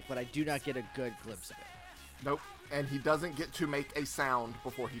take Frank, but I do not get a good glimpse of it. Nope. And he doesn't get to make a sound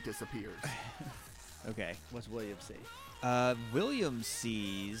before he disappears. Okay. What's William see? William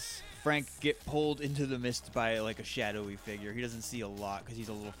sees Frank get pulled into the mist by like a shadowy figure. He doesn't see a lot because he's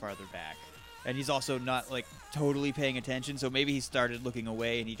a little farther back. And he's also not like totally paying attention, so maybe he started looking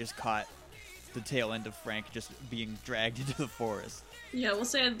away and he just caught the tail end of Frank just being dragged into the forest. Yeah, we'll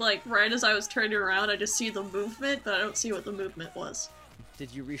say like right as I was turning around, I just see the movement, but I don't see what the movement was.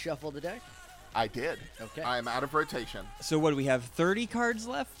 Did you reshuffle the deck? I did. Okay. I am out of rotation. So what do we have? 30 cards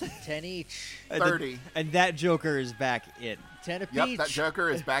left? 10 each. 30. And that Joker is back in. 10 apiece. Yep, that Joker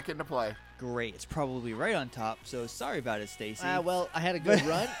is back into play. Great. It's probably right on top, so sorry about it, Stacy. Well, I had a good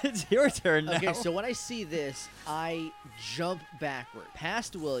run. It's your turn now. Okay, so when I see this, I jump backward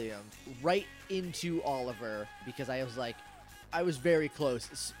past William, right into Oliver, because I was very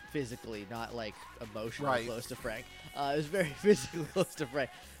close physically, not like emotionally Right. close to Frank. I was very physically close to Frank.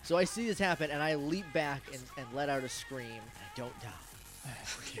 So I see this happen, and I leap back and let out a scream. I don't die.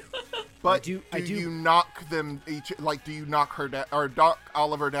 But do- do, I do- you knock them each? Like, do you knock her down or knock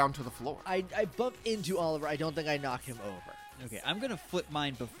Oliver down to the floor? I bump into Oliver. I don't think I knock him over. Okay, I'm going to flip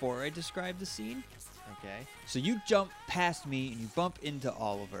mine before I describe the scene. Okay. So you jump past me and you bump into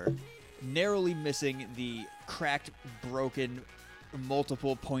Oliver, narrowly missing the cracked, broken,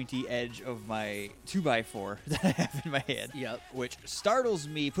 multiple pointy edge of my 2x4 that I have in my hand. Yep. Which startles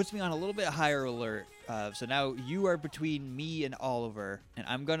me, puts me on a little bit higher alert. So now you are between me and Oliver, and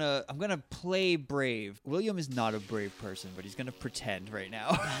I'm gonna play brave. William is not a brave person, but he's gonna pretend right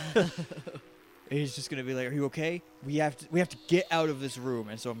now. He's just gonna be like, "Are you okay? We have to get out of this room."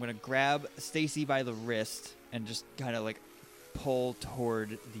 And so I'm gonna grab Stacy by the wrist and just kind of like pull toward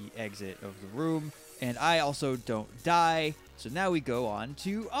the exit of the room. And I also don't die. So now we go on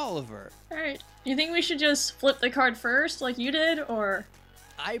to Oliver. Alright, you think we should just flip the card first, like you did, or...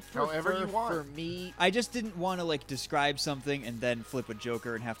 I However prefer you want. for me, I just didn't want to like describe something and then flip a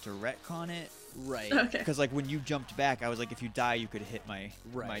Joker and have to retcon it. right. Okay. Because like when you jumped back, I was like, if you die, you could hit my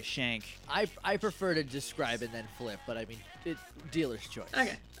Right. shank. I prefer to describe and then flip, but I mean, dealer's choice.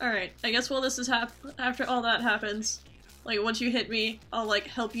 Okay, alright. I guess while this is after all that happens, like, once you hit me, I'll, like,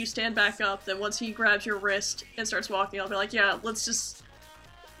 help you stand back up, then once he grabs your wrist and starts walking, I'll be like, yeah, let's just...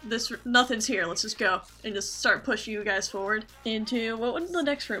 nothing's here, let's just go. And just start pushing you guys forward into... What would the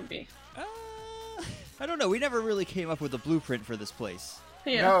next room be? I don't know. We never really came up with a blueprint for this place.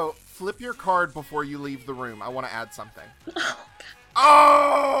 Yeah. No, flip your card before you leave the room. I want to add something.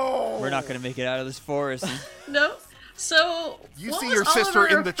 Oh! We're not going to make it out of this forest. No? So, You what see was your sister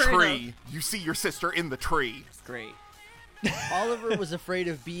Oliver in the afraid of? tree. You see your sister in the tree. Great. Oliver was afraid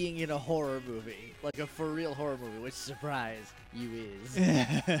of being in a horror movie, like a for real horror movie, which, surprise, you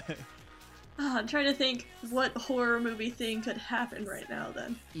is. I'm trying to think what horror movie thing could happen right now,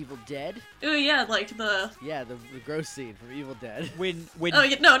 then. Evil Dead? Oh yeah, like the... Yeah, the gross scene from Evil Dead. when Oh,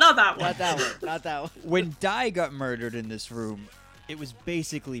 yeah, no, not that one. Not that one. Not that one. when Di got murdered in this room, it was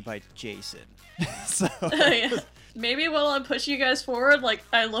basically by Jason. So Yeah. Maybe while I'm pushing you guys forward, like,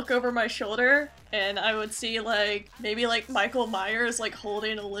 I look over my shoulder, and I would see, like, maybe, like, Michael Myers, like,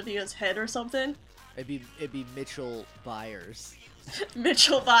 holding Olivia's head or something. It'd be Mitchell Byers.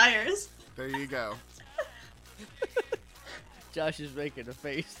 Mitchell Byers. There you go. Josh is making a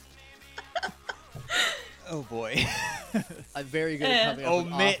face. oh boy. I'm very good And- at coming up Oh,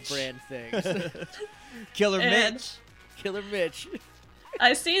 with Mitch. off-brand things. Killer And- Mitch. Killer Mitch.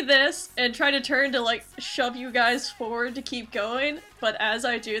 I see this and try to turn to, like, shove you guys forward to keep going, but as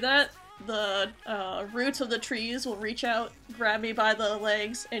I do that, the roots of the trees will reach out, grab me by the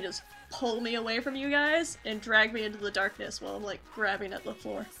legs, and just pull me away from you guys and drag me into the darkness while I'm like grabbing at the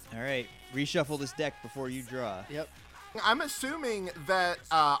floor. All right, reshuffle this deck before you draw. Yep. I'm assuming that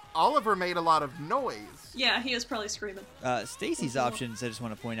Oliver made a lot of noise. Yeah, he was probably screaming. Stacy's options, I just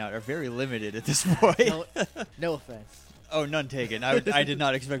want to point out, are very limited at this point. No offense. Oh, none taken. I did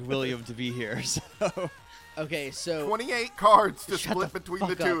not expect William to be here, so Okay, so 28 cards to Shut split the between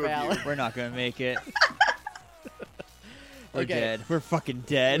the fuck two up, of Alan. you. we're not gonna make it. We're Okay. dead. We're fucking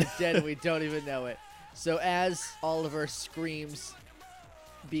dead. we're dead and we don't even know it. So as Oliver screams,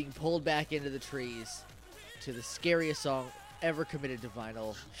 being pulled back into the trees to the scariest song ever committed to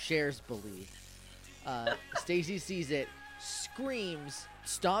vinyl, Cher's Believe. Stacy sees it, screams,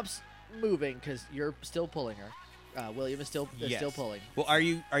 stops moving because you're still pulling her. William is still Yes. pulling. Well, are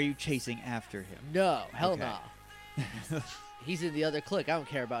you chasing after him? No, hell Okay. no. He's in the other clique. I don't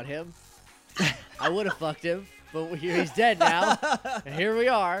care about him. I would have fucked him, but he's dead now. And here we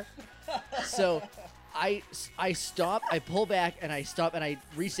are. So I stop, I pull back, and I stop, and I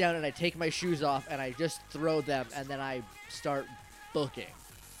reach down, and I take my shoes off, and I just throw them, and then I start booking.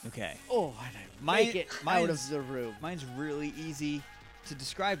 Okay. Oh, and I Mine- make it out mine's- of the room. Mine's really easy to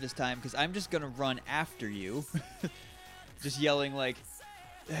describe this time because I'm just gonna run after you, just yelling like,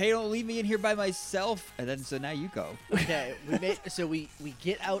 "Hey, don't leave me in here by myself!" And then so now you go. Okay, we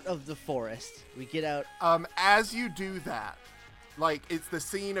get out of the forest. We get out. As you do that, like, it's the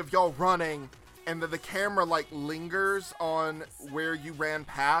scene of y'all running, and then the camera, like, lingers on where you ran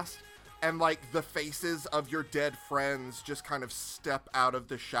past, and, like, the faces of your dead friends just kind of step out of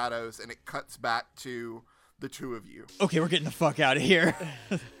the shadows, and it cuts back to the two of you. Okay, we're getting the fuck out of here.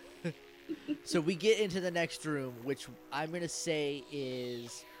 So we get into the next room, which I'm gonna say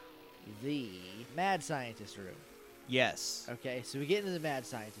is the mad scientist room. Yes. Okay, so we get into the mad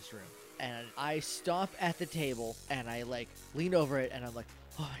scientist room, and I stop at the table, and I like lean over it, and I'm like,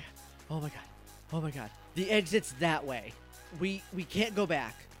 oh my god, oh my god, oh my god. The exit's that way. We can't go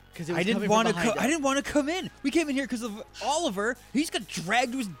back because I didn't want to. I didn't want to come in. We came in here because of Oliver. He's got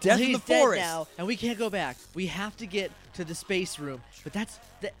dragged to his death in He's the forest. dead now, and we can't go back. We have to get to the space room, but that's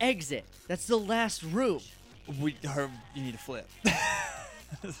the exit. That's the last room. You need to flip.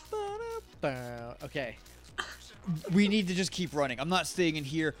 Okay. We need to just keep running. I'm not staying in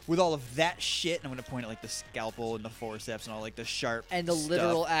here with all of that shit. And I'm gonna point at like the scalpel and the forceps and all like the sharp And the stuff.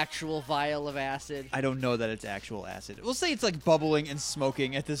 literal actual vial of acid. I don't know that it's actual acid. We'll say it's like bubbling and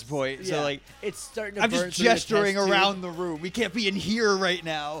smoking at this point. Yeah, So like it's starting to I'm burn just through the gesturing test tube. around the room. We can't be in here right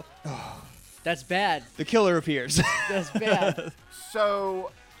now. That's bad. The killer appears. That's bad.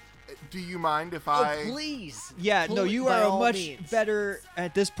 So, do you mind if Oh, I... please. Yeah, no, Please, you by are all much means. better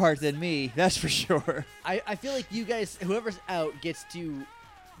at this part than me. That's for sure. I feel like you guys, whoever's out, gets to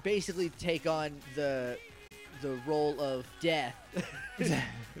basically take on the role of death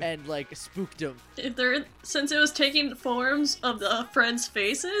and like spookdom. If they're since it was taking forms of the friends'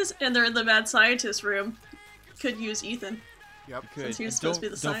 faces and they're in the mad scientist room, could use Ethan. Yep. Since he was And supposed to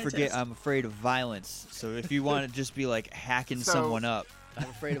be the don't forget, scientist. I'm afraid of violence. So if you want to just be like hacking So- someone up, I'm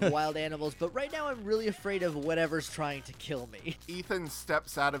afraid of wild animals, but right now I'm really afraid of whatever's trying to kill me. Ethan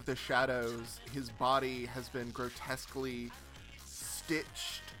steps out of the shadows. His body has been grotesquely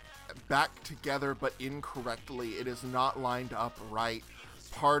stitched back together, but incorrectly. It is not lined up right.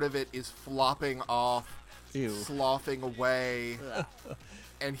 Part of it is flopping off, Ew. sloughing away, Ugh.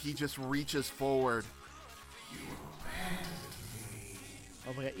 and he just reaches forward.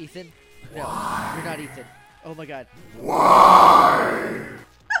 Oh my god, Ethan? No, you're not Ethan. Oh my god. Why?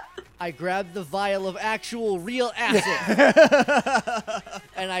 I grabbed the vial of actual real acid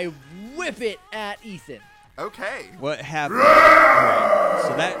and I whip it at Ethan. Okay. what happened? Right.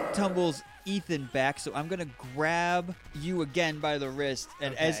 So that tumbles Ethan back. So I'm gonna grab you again by the wrist,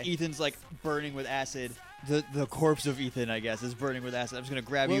 and as Okay. Ethan's like burning with acid, the corpse of Ethan, I guess, is burning with acid. I'm just gonna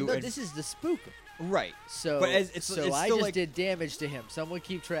grab Well, you. no, and, this is the spook. right. So, But it's so it's I still just like, did damage to him. Someone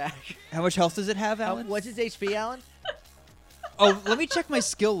keep track. how much health does it have, Alan? What's his HP, Alan? Oh, let me check my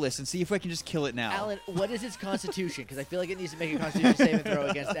skill list and see if I can just kill it now. Alan, what is its constitution? Because I feel like it needs to make a constitution saving throw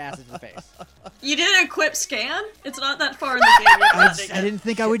against acid in the face. You didn't equip scan? It's not that far in the game. You're I finding it. didn't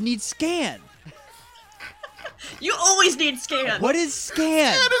think I would need scan. You always need scan. What is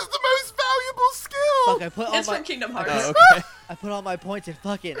scan? That is the most valuable skill. Fuck, I put all It's my from Kingdom Hearts. Oh, okay. I put all my points in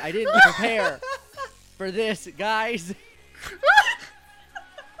fucking. I didn't prepare for this, guys.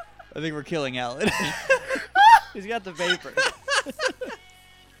 I think we're killing Alan. He's got the vapor.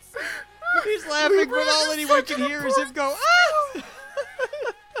 He's laughing, but all anyone can hear is him go, ah!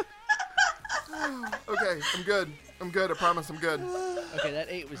 Okay, I'm good. I'm good. I promise I'm good. Okay, that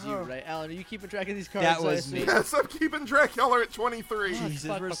 8 was you, Oh. right? Alan, are you keeping track of these cards? That I was assume? me. Yes, I'm keeping track. Y'all are at 23. Jesus,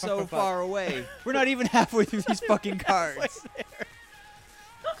 fuck, we're fuck, so fuck, fuck. far away. We're not even halfway through these fucking cards.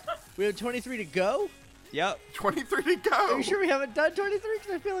 We have 23 to go? Yep. 23 to go. Are you sure we haven't done 23?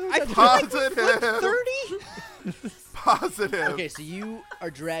 Because I feel like I we've done Positive. 30? Positive. Okay, so you are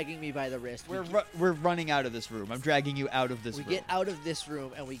dragging me by the wrist. We're running out of this room. I'm dragging you out of this We room. get out of this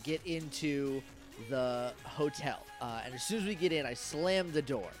room and we get into the hotel. And as soon as we get in, I slam the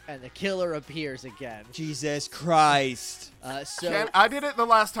door and the killer appears again. Jesus Christ. I did it the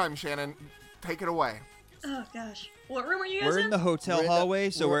last time, Shannon. Take it away. Oh gosh. What room are you guys We're in the hotel We're in the- hallway,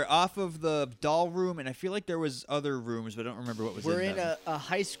 so we're- we're off of the doll room, and I feel like there was other rooms, but I don't remember what was we're in in them. a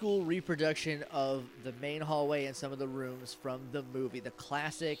high school reproduction of the main hallway and some of the rooms from the movie, the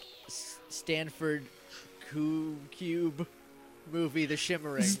classic Stanford Cube movie, The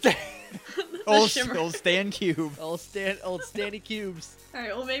Shimmering. old Shimmer. Stan Cube. old Stanny Cubes.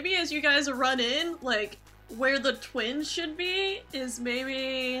 Alright, well maybe as you guys run in, like, where the twins should be is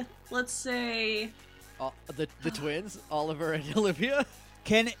maybe, let's say... The twins, Oliver and Olivia.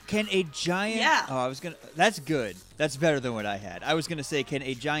 Can a giant? Yeah. Oh, I was gonna. That's good. That's better than what I had. I was gonna say, can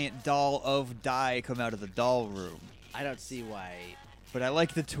a giant doll of Die come out of the doll room? I don't see why. But I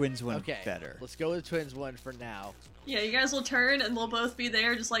like the twins one Okay, better. let's go with the twins one for now. Yeah, you guys will turn and they'll both be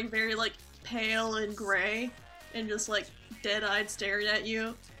there, just like very like pale and gray, and just like dead-eyed staring at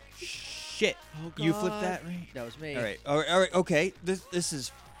you. Shit. Oh, You flipped God. that, right? That was me. All right. Okay. This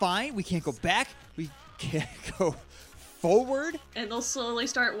is fine. We can't go back. We can't go forward. And they'll slowly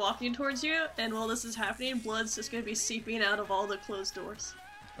start walking towards you, and while this is happening, blood's just gonna be seeping out of all the closed doors.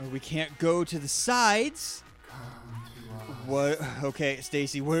 Or we can't go to the sides. What? Okay,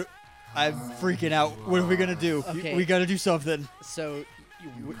 Stacy. What? I'm freaking out. What are we gonna do? Okay. We gotta do something. So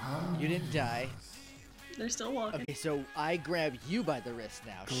you didn't die. They're still walking. Okay, so I grab you by the wrist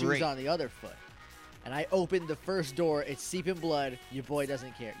now. Shoes Great. on the other foot. And I open the first door. It's seeping blood. Your boy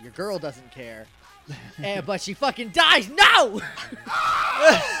doesn't care. Your girl doesn't care. But she fucking dies. No!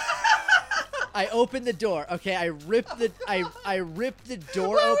 I open the door. Okay, I rip the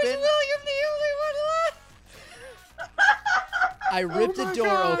door open. I rip the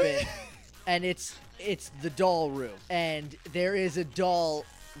door open, and it's the doll room, and there is a doll,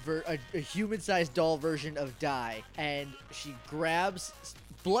 a human-sized doll version of Die, and she grabs,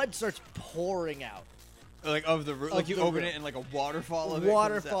 blood starts pouring out, Like of the room. Of Like you the open room. it and like a waterfall of it. comes out.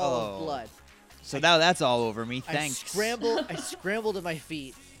 waterfall Oh. of blood. So now that's all over me. I Thanks. scramble to my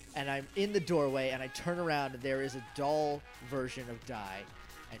feet, and I'm in the doorway, and I turn around, and there is a doll version of Die,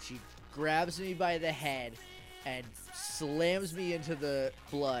 and she grabs me by the head and slams me into the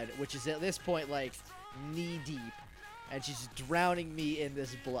blood, which is at this point like knee deep, and she's drowning me in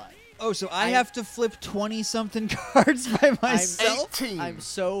this blood. Oh, so I I'm- have to flip 20-something cards by myself? 18. I'm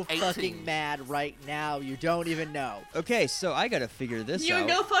so 18. fucking mad right now. You don't even know. Okay, so I gotta figure this You out.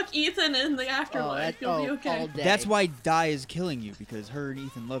 can go fuck Ethan in the afterlife. You'll be okay. all day. That's why Die is killing you, because her and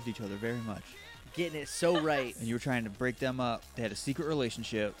Ethan loved each other very much. Getting it so right. And you were trying to break them up. They had a secret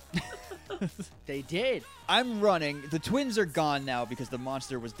relationship. They did. I'm running. The twins are gone now because the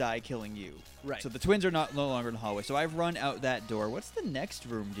monster was Die killing you. Right. So the twins are no longer in the hallway. So I've run out that door. What's the next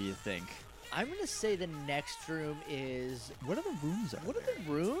room, do you think? I'm gonna say the next room is. What are the rooms? What are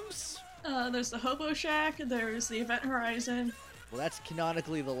the rooms? There's the Hobo Shack, there's the Event Horizon. Well, that's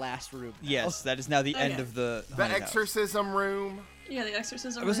canonically the last room. now. Yes, that is now the end Okay. of the The haunted house. exorcism room, Yeah, the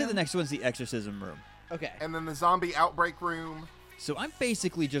Exorcism I would say the room. next one's the exorcism room. Okay. and then the zombie outbreak room. So I'm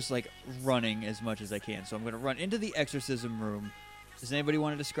basically just like running as much as I can. So I'm going to run into the exorcism room. Does anybody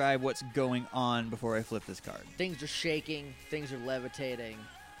want to describe what's going on before I flip this card? Things are shaking. Things are levitating.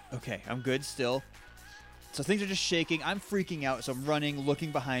 Okay, I'm good still. So things are just shaking. I'm freaking out. So I'm running,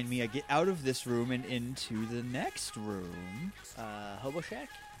 looking behind me. I get out of this room and into the next room, Hobo Shack.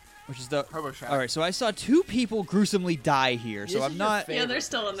 which is the Hobo Shack. All right, so I saw 2 people gruesomely die here. So This I'm is your not. favorite Yeah, they're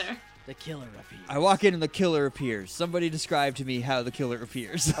still in there. The killer appears. I walk in and the killer appears. Somebody describe to me how the killer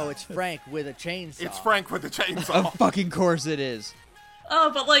appears. Oh, it's Frank with a chainsaw. It's Frank with the Of chainsaw. fucking course it is. Oh,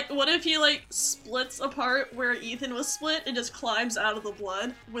 but like, what if he like splits apart where Ethan was split and just climbs out of the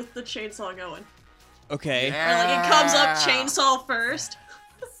blood with the chainsaw going? Okay. Or like it comes up Yeah. chainsaw first.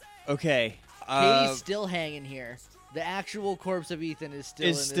 Okay. Katie's still hanging here. The actual corpse of Ethan is still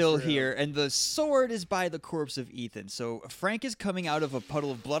in is this still room. here, and the sword is by the corpse of Ethan. So Frank is coming out of a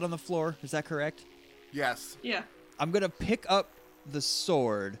puddle of blood on the floor. Is that correct? Yes. Yeah. I'm gonna pick up the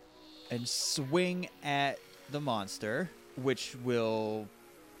sword and swing at the monster, which will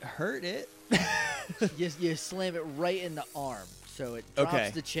hurt it. You slam it right in the arm, so it drops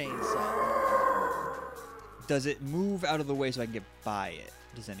Okay. the chainsaw. Does it move out of the way so I can get by it?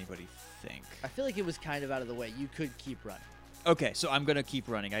 Does anybody think? I feel like it was kind of out of the way. You could keep running. Okay, so I'm gonna keep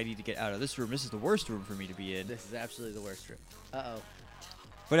running. I need to get out of this room. This is the worst room for me to be in. This is absolutely the worst room. Uh-oh.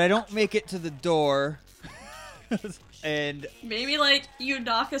 But I don't make it to the door. And Maybe, like, you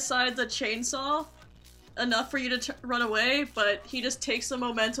knock aside the chainsaw enough for you to run away, but he just takes the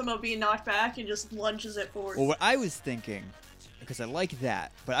momentum of being knocked back and just lunges it forward. well, what I was thinking, because I like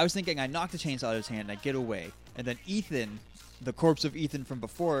that, but I was thinking I knock the chainsaw out of his hand and I get away, and then Ethan, the corpse of Ethan from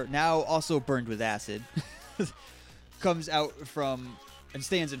before, now also burned with acid, comes out from and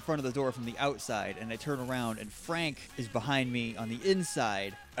stands in front of the door from the outside, and I turn around and Frank is behind me on the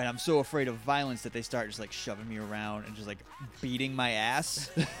inside, and I'm so afraid of violence that they start just like shoving me around and just like beating my ass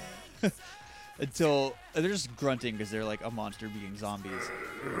until they're just grunting because they're like a monster beating zombies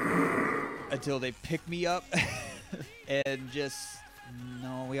until they pick me up and just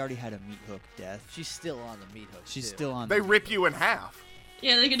no, we already had a meat hook death. She's still on the meat hook. She's too. still on. They rip you in half.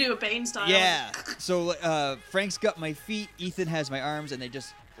 Yeah, they could do a Bane style. Yeah. So Frank's got my feet, Ethan has my arms, and they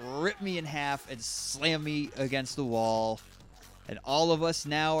just rip me in half and slam me against the wall. And all of us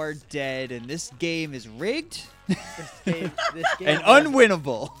now are dead, and this game is rigged This game and is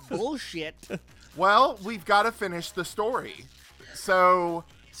unwinnable. bullshit. Well, we've got to finish the story. So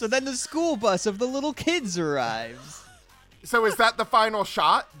So then the school bus of the little kids arrives. is that the final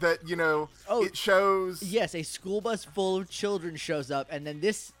shot that, Oh, it shows? Yes, a school bus full of children shows up, and then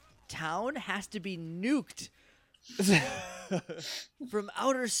this town has to be nuked from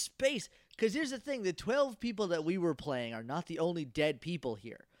outer space. Because here's the thing, the 12 people that we were playing are not the only dead people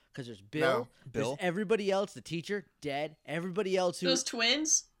here. Because there's Bill, there's Bill. everybody else, the teacher, dead. Everybody else who's Those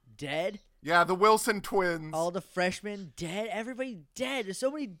twins? dead. Yeah, the Wilson twins. All the freshmen, dead. Everybody dead. There's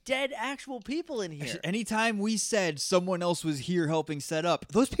so many dead actual people in here. Anytime we said someone else was here helping set up,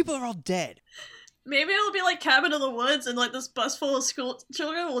 those people are all dead. Maybe it'll be like Cabin in the Woods and like this bus full of school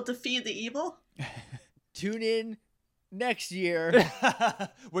children will defeat the evil. Tune in next year.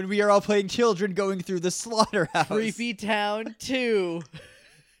 When we are all playing children going through the slaughterhouse. Creepy Town 2.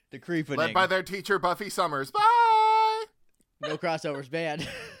 The creepening. Led by their teacher, Buffy Summers. Bye! No crossovers banned.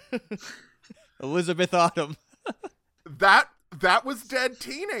 Elizabeth Autumn. That was Dead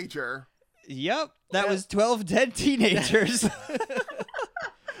Teenager. Yep, that Well- was 12 dead teenagers.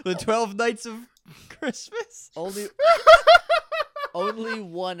 The 12 nights of Christmas. Only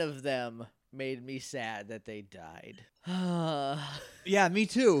one of them made me sad that they died. Yeah, me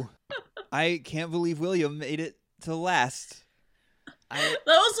too. I can't believe William made it to last. I That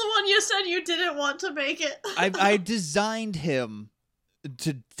was the one you said you didn't want to make it. I designed him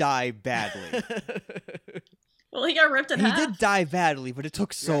to die badly. Well, he got ripped in He half. did die badly, but it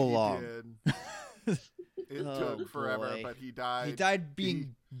took so Yeah, he long. did. It Oh, took forever, boy. but he died. He died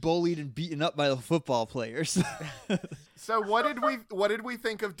being bullied and beaten up by the football players. So what did we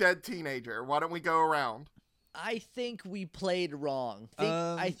think of Dead Teenager? Why don't we go around? I think we played wrong.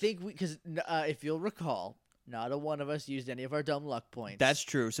 I think we because if you'll recall, not a one of us used any of our dumb luck points. That's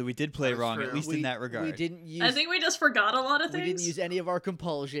true. So we did play That is wrong, true. at least in that regard. We didn't use. I think we just forgot a lot of we things. didn't use any of our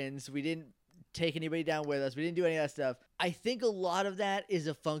compulsions. We didn't take anybody down with us. We didn't do any of that stuff. I think a lot of that is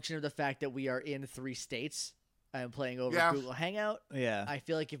a function of the fact that we are in 3 states. I'm playing over Yeah. Google Hangout. Yeah. I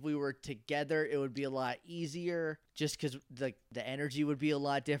feel like if we were together, it would be a lot easier just because the energy would be a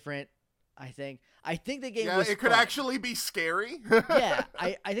lot different. I think the game Yeah, was it could fun. actually be scary. Yeah,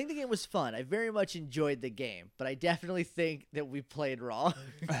 I think the game was fun. I very much enjoyed the game, but I definitely think that we played wrong.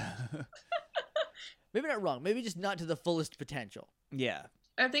 Maybe not wrong, maybe just not to the fullest potential. Yeah.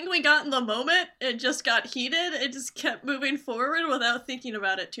 I think we got in the moment. It just got heated. It just kept moving forward without thinking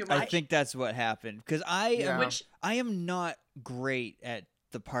about it too I much. think that's what happened. Because Yeah. Which I am not great at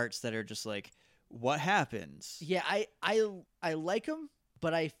the parts that are just like, what happens? Yeah, I like them,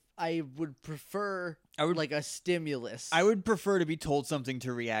 but I would prefer I would like a stimulus. I would prefer to be told something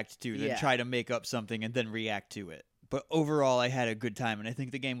to react to than Yeah. try to make up something and then react to it. But overall, I had a good time, and I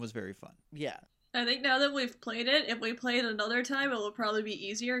think the game was very fun. Yeah. I think now that we've played it, if we play it another time, it will probably be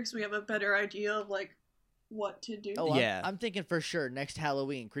easier because we have a better idea of like what to do. Oh, Yeah. I'm thinking for sure next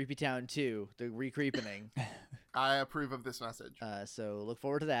Halloween, Creepy Town 2, the recreepening. I approve of this message. So look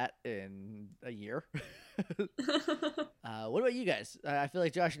forward to that in a year. What about you guys? I feel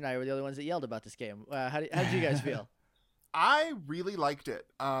like Josh and I were the only ones that yelled about this game. How did you guys feel? I really liked it.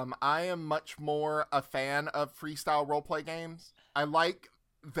 I am much more a fan of freestyle roleplay games. I like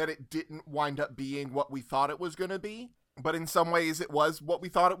that it didn't wind up being what we thought it was going to be, but in some ways it was what we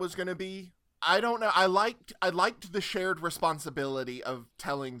thought it was going to be. I don't know. I liked the shared responsibility of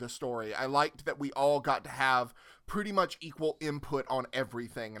telling the story. I liked that we all got to have pretty much equal input on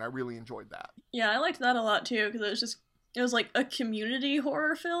everything, and I really enjoyed that. Yeah, I liked that a lot too because it was like a community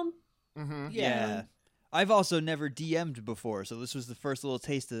horror film. Mm-hmm. Yeah. I've also never DM'd before, so this was the first little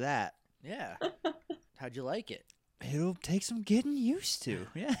taste of that. Yeah. How'd you like it? It'll take some getting used to.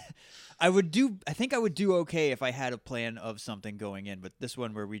 Yeah. I think I would do okay if I had a plan of something going in, but this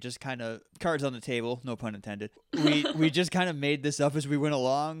one where we just kind of cards on the table, no pun intended. We just kind of made this up as we went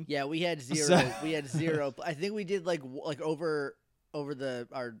along. Yeah, we had zero. So- We had zero. I think we did like over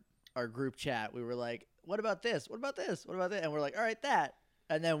our group chat. We were like, "What about this? What about this? What about that?" And we're like, "All right, that."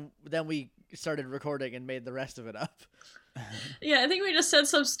 And then we started recording and made the rest of it up. Yeah, I think we just said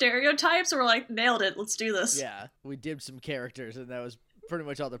some stereotypes and we're like, nailed it, let's do this. Yeah, we did some characters, and that was pretty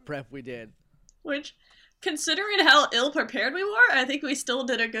much all the prep we did. Which, considering how ill-prepared we were, I think we still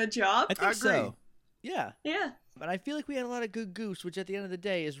did a good job. I think I so. agree. Yeah, Yeah. but I feel like we had a lot of good goose, which at the end of the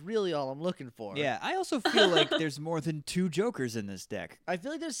day is really all I'm looking for. Yeah, I also feel like there's more than 2 jokers in this deck. I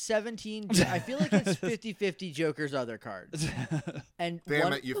feel like there's 17. I feel like it's 50-50 Jokers other cards. And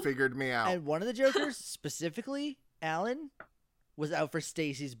Damn it, you figured me out. And one of the Jokers, specifically, Alan, was out for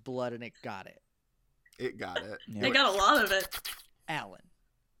Stacy's blood, and it got it. It got it. Yeah. They got a lot of it. Alan,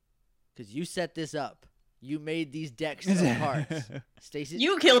 because you set this up. You made these decks of cards. Stacy's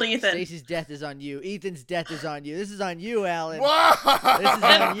You killed Ethan. Stacy's death is on you. Ethan's death is on you. This is on you, Alan. Whoa! This is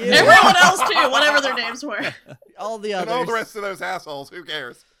on you. Everyone else too, whatever their names were. All the And all the others. rest of those assholes, who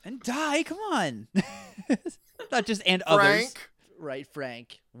cares? And die, come on. Not just and others. Frank Right,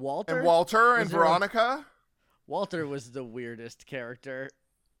 Frank. Walter. and Walter and Was there a- Veronica. Walter was the weirdest character.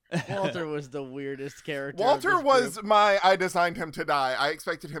 Walter was the weirdest character. of Walter this was group. I designed him to die. I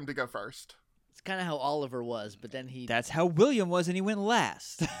expected him to go first. It's kind of how Oliver was, but then he. That's how William was, and he went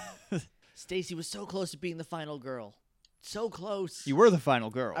last. Stacy was so close to being the final girl. So close. You were the final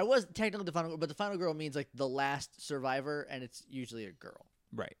girl. I was technically the final girl, but the final girl means like the last survivor, and it's usually a girl.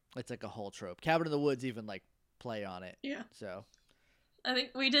 Right. It's like a whole trope. Cabin in the Woods even like play on it. Yeah. So I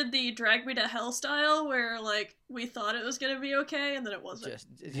think we did the drag me to hell style where like we thought it was gonna be okay and then it wasn't. just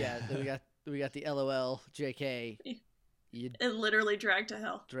yeah, then we got the LOL JK. You It literally dragged to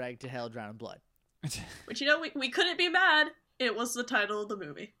hell. drag to hell, drown in blood. Which you know we couldn't be mad. It was the title of the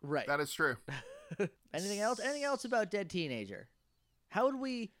movie. Right. That is true. Anything else? Anything else about Dead Teenager? How would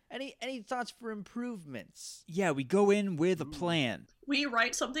we? Any thoughts for improvements? Yeah, we go in with a plan. We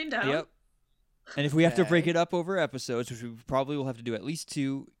write something down. Yep. And if we have to break Okay. it up over episodes, which we probably will have to do at least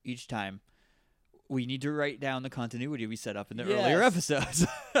 2 each time, we need to write down the continuity we set up in the earlier Yes. episodes.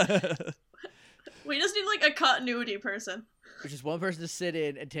 We just need like a continuity person. Which is one person to sit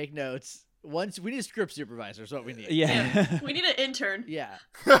in and take notes. Once we need a script supervisor. Is what we need. yeah. We need an intern. Yeah.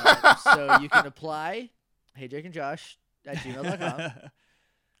 So you can apply. Hey, Jake and Josh at gmail.com.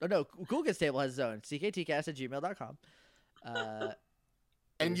 Oh no, Cool Kids Table has its own. cktcast@gmail.com.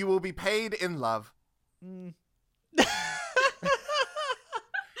 And you will be paid in love. Mm,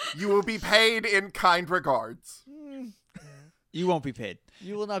 You will be paid in kind regards. mm, You won't be paid.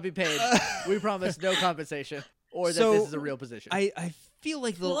 you will not be paid. We promise no compensation, or that So, this is a real position. I feel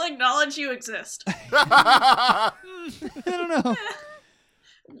like the We'll acknowledge you exist. I don't know.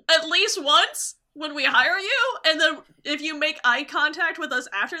 At least once when we hire you, and then if you make eye contact with us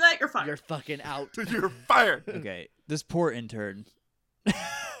after that, you're fired. You're fucking out. You're fired. Okay, this poor intern.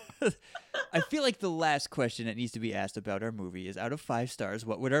 I feel like the last question that needs to be asked about our movie is, out of 5 stars,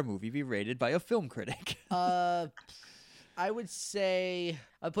 what would our movie be rated by a film critic? I would say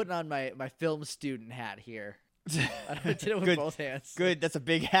I'm putting on my film student hat here. I did it with Good. both hands. Good, that's a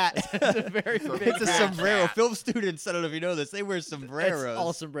big hat. It's a very So big It's a hat. sombrero. Film students, I don't know if you know this, they wear sombreros. It's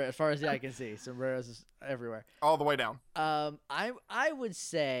all sombrero, as far as the eye can see. Sombreros is everywhere. All the way down. I would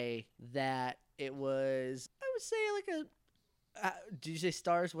say that it was. I would say like a. Did you say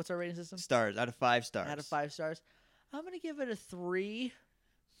stars? What's our rating system? Stars, out of 5 stars. Out of 5 stars, I'm gonna give it a 3.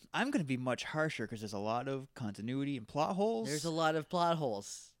 I'm going to be much harsher because there's a lot of continuity and plot holes. There's a lot of plot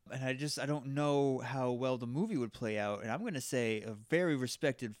holes. And I don't know how well the movie would play out. And I'm going to say a very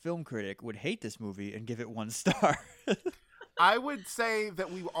respected film critic would hate this movie and give it 1 star. I would say that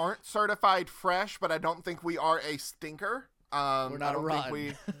we aren't certified fresh, but I don't think we are a stinker. We're not I don't rotten.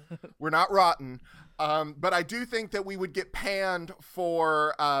 Think we're not rotten. But I do think that we would get panned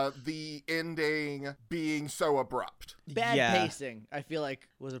for the ending being so abrupt. Bad Yeah. pacing, I feel like,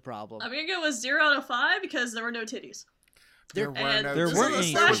 was a problem. I'm gonna go with 0 out of 5 because there were no titties. There were And no There this weren't is a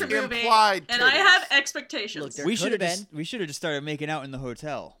any slasher titties. movie, Implied and I titties. have expectations. Look, there we could have been. We should have just started making out in the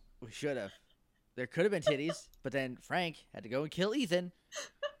hotel. We should have. There could have been titties, but then Frank had to go and kill Ethan,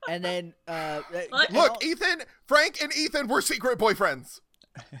 and then Look, Look, Ethan, Frank, and Ethan were secret boyfriends.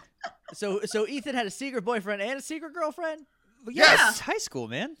 So Ethan had a secret boyfriend and a secret girlfriend? Well, Yes! It's high school,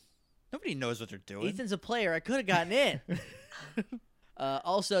 man. Nobody knows what they're doing. Ethan's a player. I could have gotten in.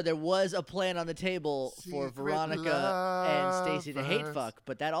 Also, there was a plan on the table for Secret Veronica and Stacy to hate lovers. fuck,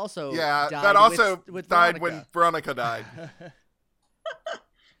 but that also Yeah, died that also with died Veronica. when Veronica died.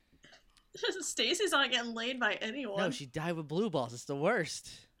 Stacy's not getting laid by anyone. No, she died with blue balls. It's the worst.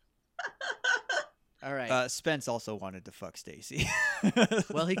 All right. Spence also wanted to fuck Stacy.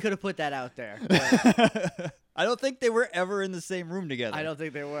 Well, he could have put that out there. But I don't think they were ever in the same room together. I don't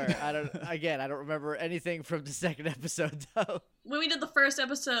think they were. I don't remember anything from the second episode though. When we did the first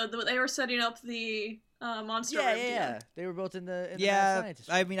episode, they were setting up the monster room Yeah. deal. They were both in the mad Yeah,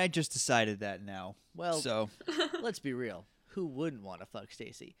 scientist I room. mean, I just decided that now. Well, So let's be real. Who wouldn't want to fuck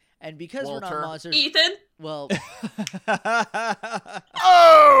Stacy? And because we're Walter. not monsters, Ethan. well,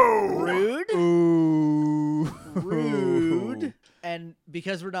 Oh! rude. Ooh. Rude. And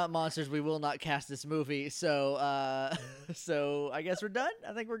because we're not monsters, we will not cast this movie. So, so I guess we're done.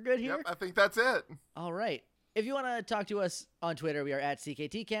 I think we're good here. Yep, I think that's it. All right. If you want to talk to us on Twitter, we are at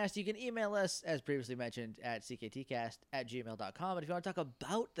CKTcast. You can email us, as previously mentioned, at cktcast@gmail.com. And if you want to talk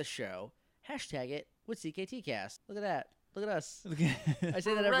about the show, hashtag it with CKTcast. Look at that. Look at us. I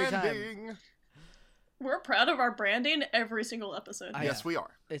say that every time. Branding. We're proud of our branding every single episode. Yes, we are.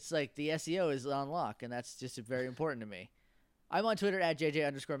 It's like the SEO is on lock, and that's just very important to me. I'm on Twitter at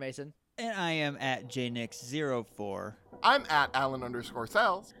JJ_Mason. And I am at JNix04. I'm at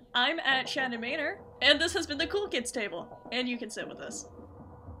Alan_Cells. I'm at Shannon Maynor, and this has been the Cool Kids Table, and you can sit with us.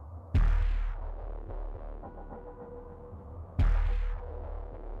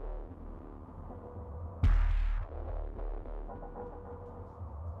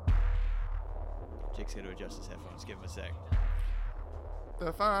 Jake's got to adjust his headphones. Give him a sec.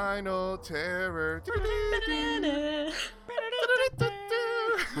 The final terror.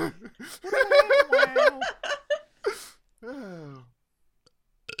 Oh.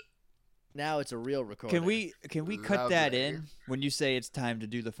 Now it's a real recording. Can we cut that Lovely. in when you say it's time to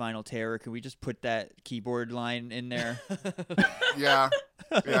do the final terror? Can we just put that keyboard line in there? Yeah,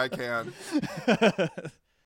 I can.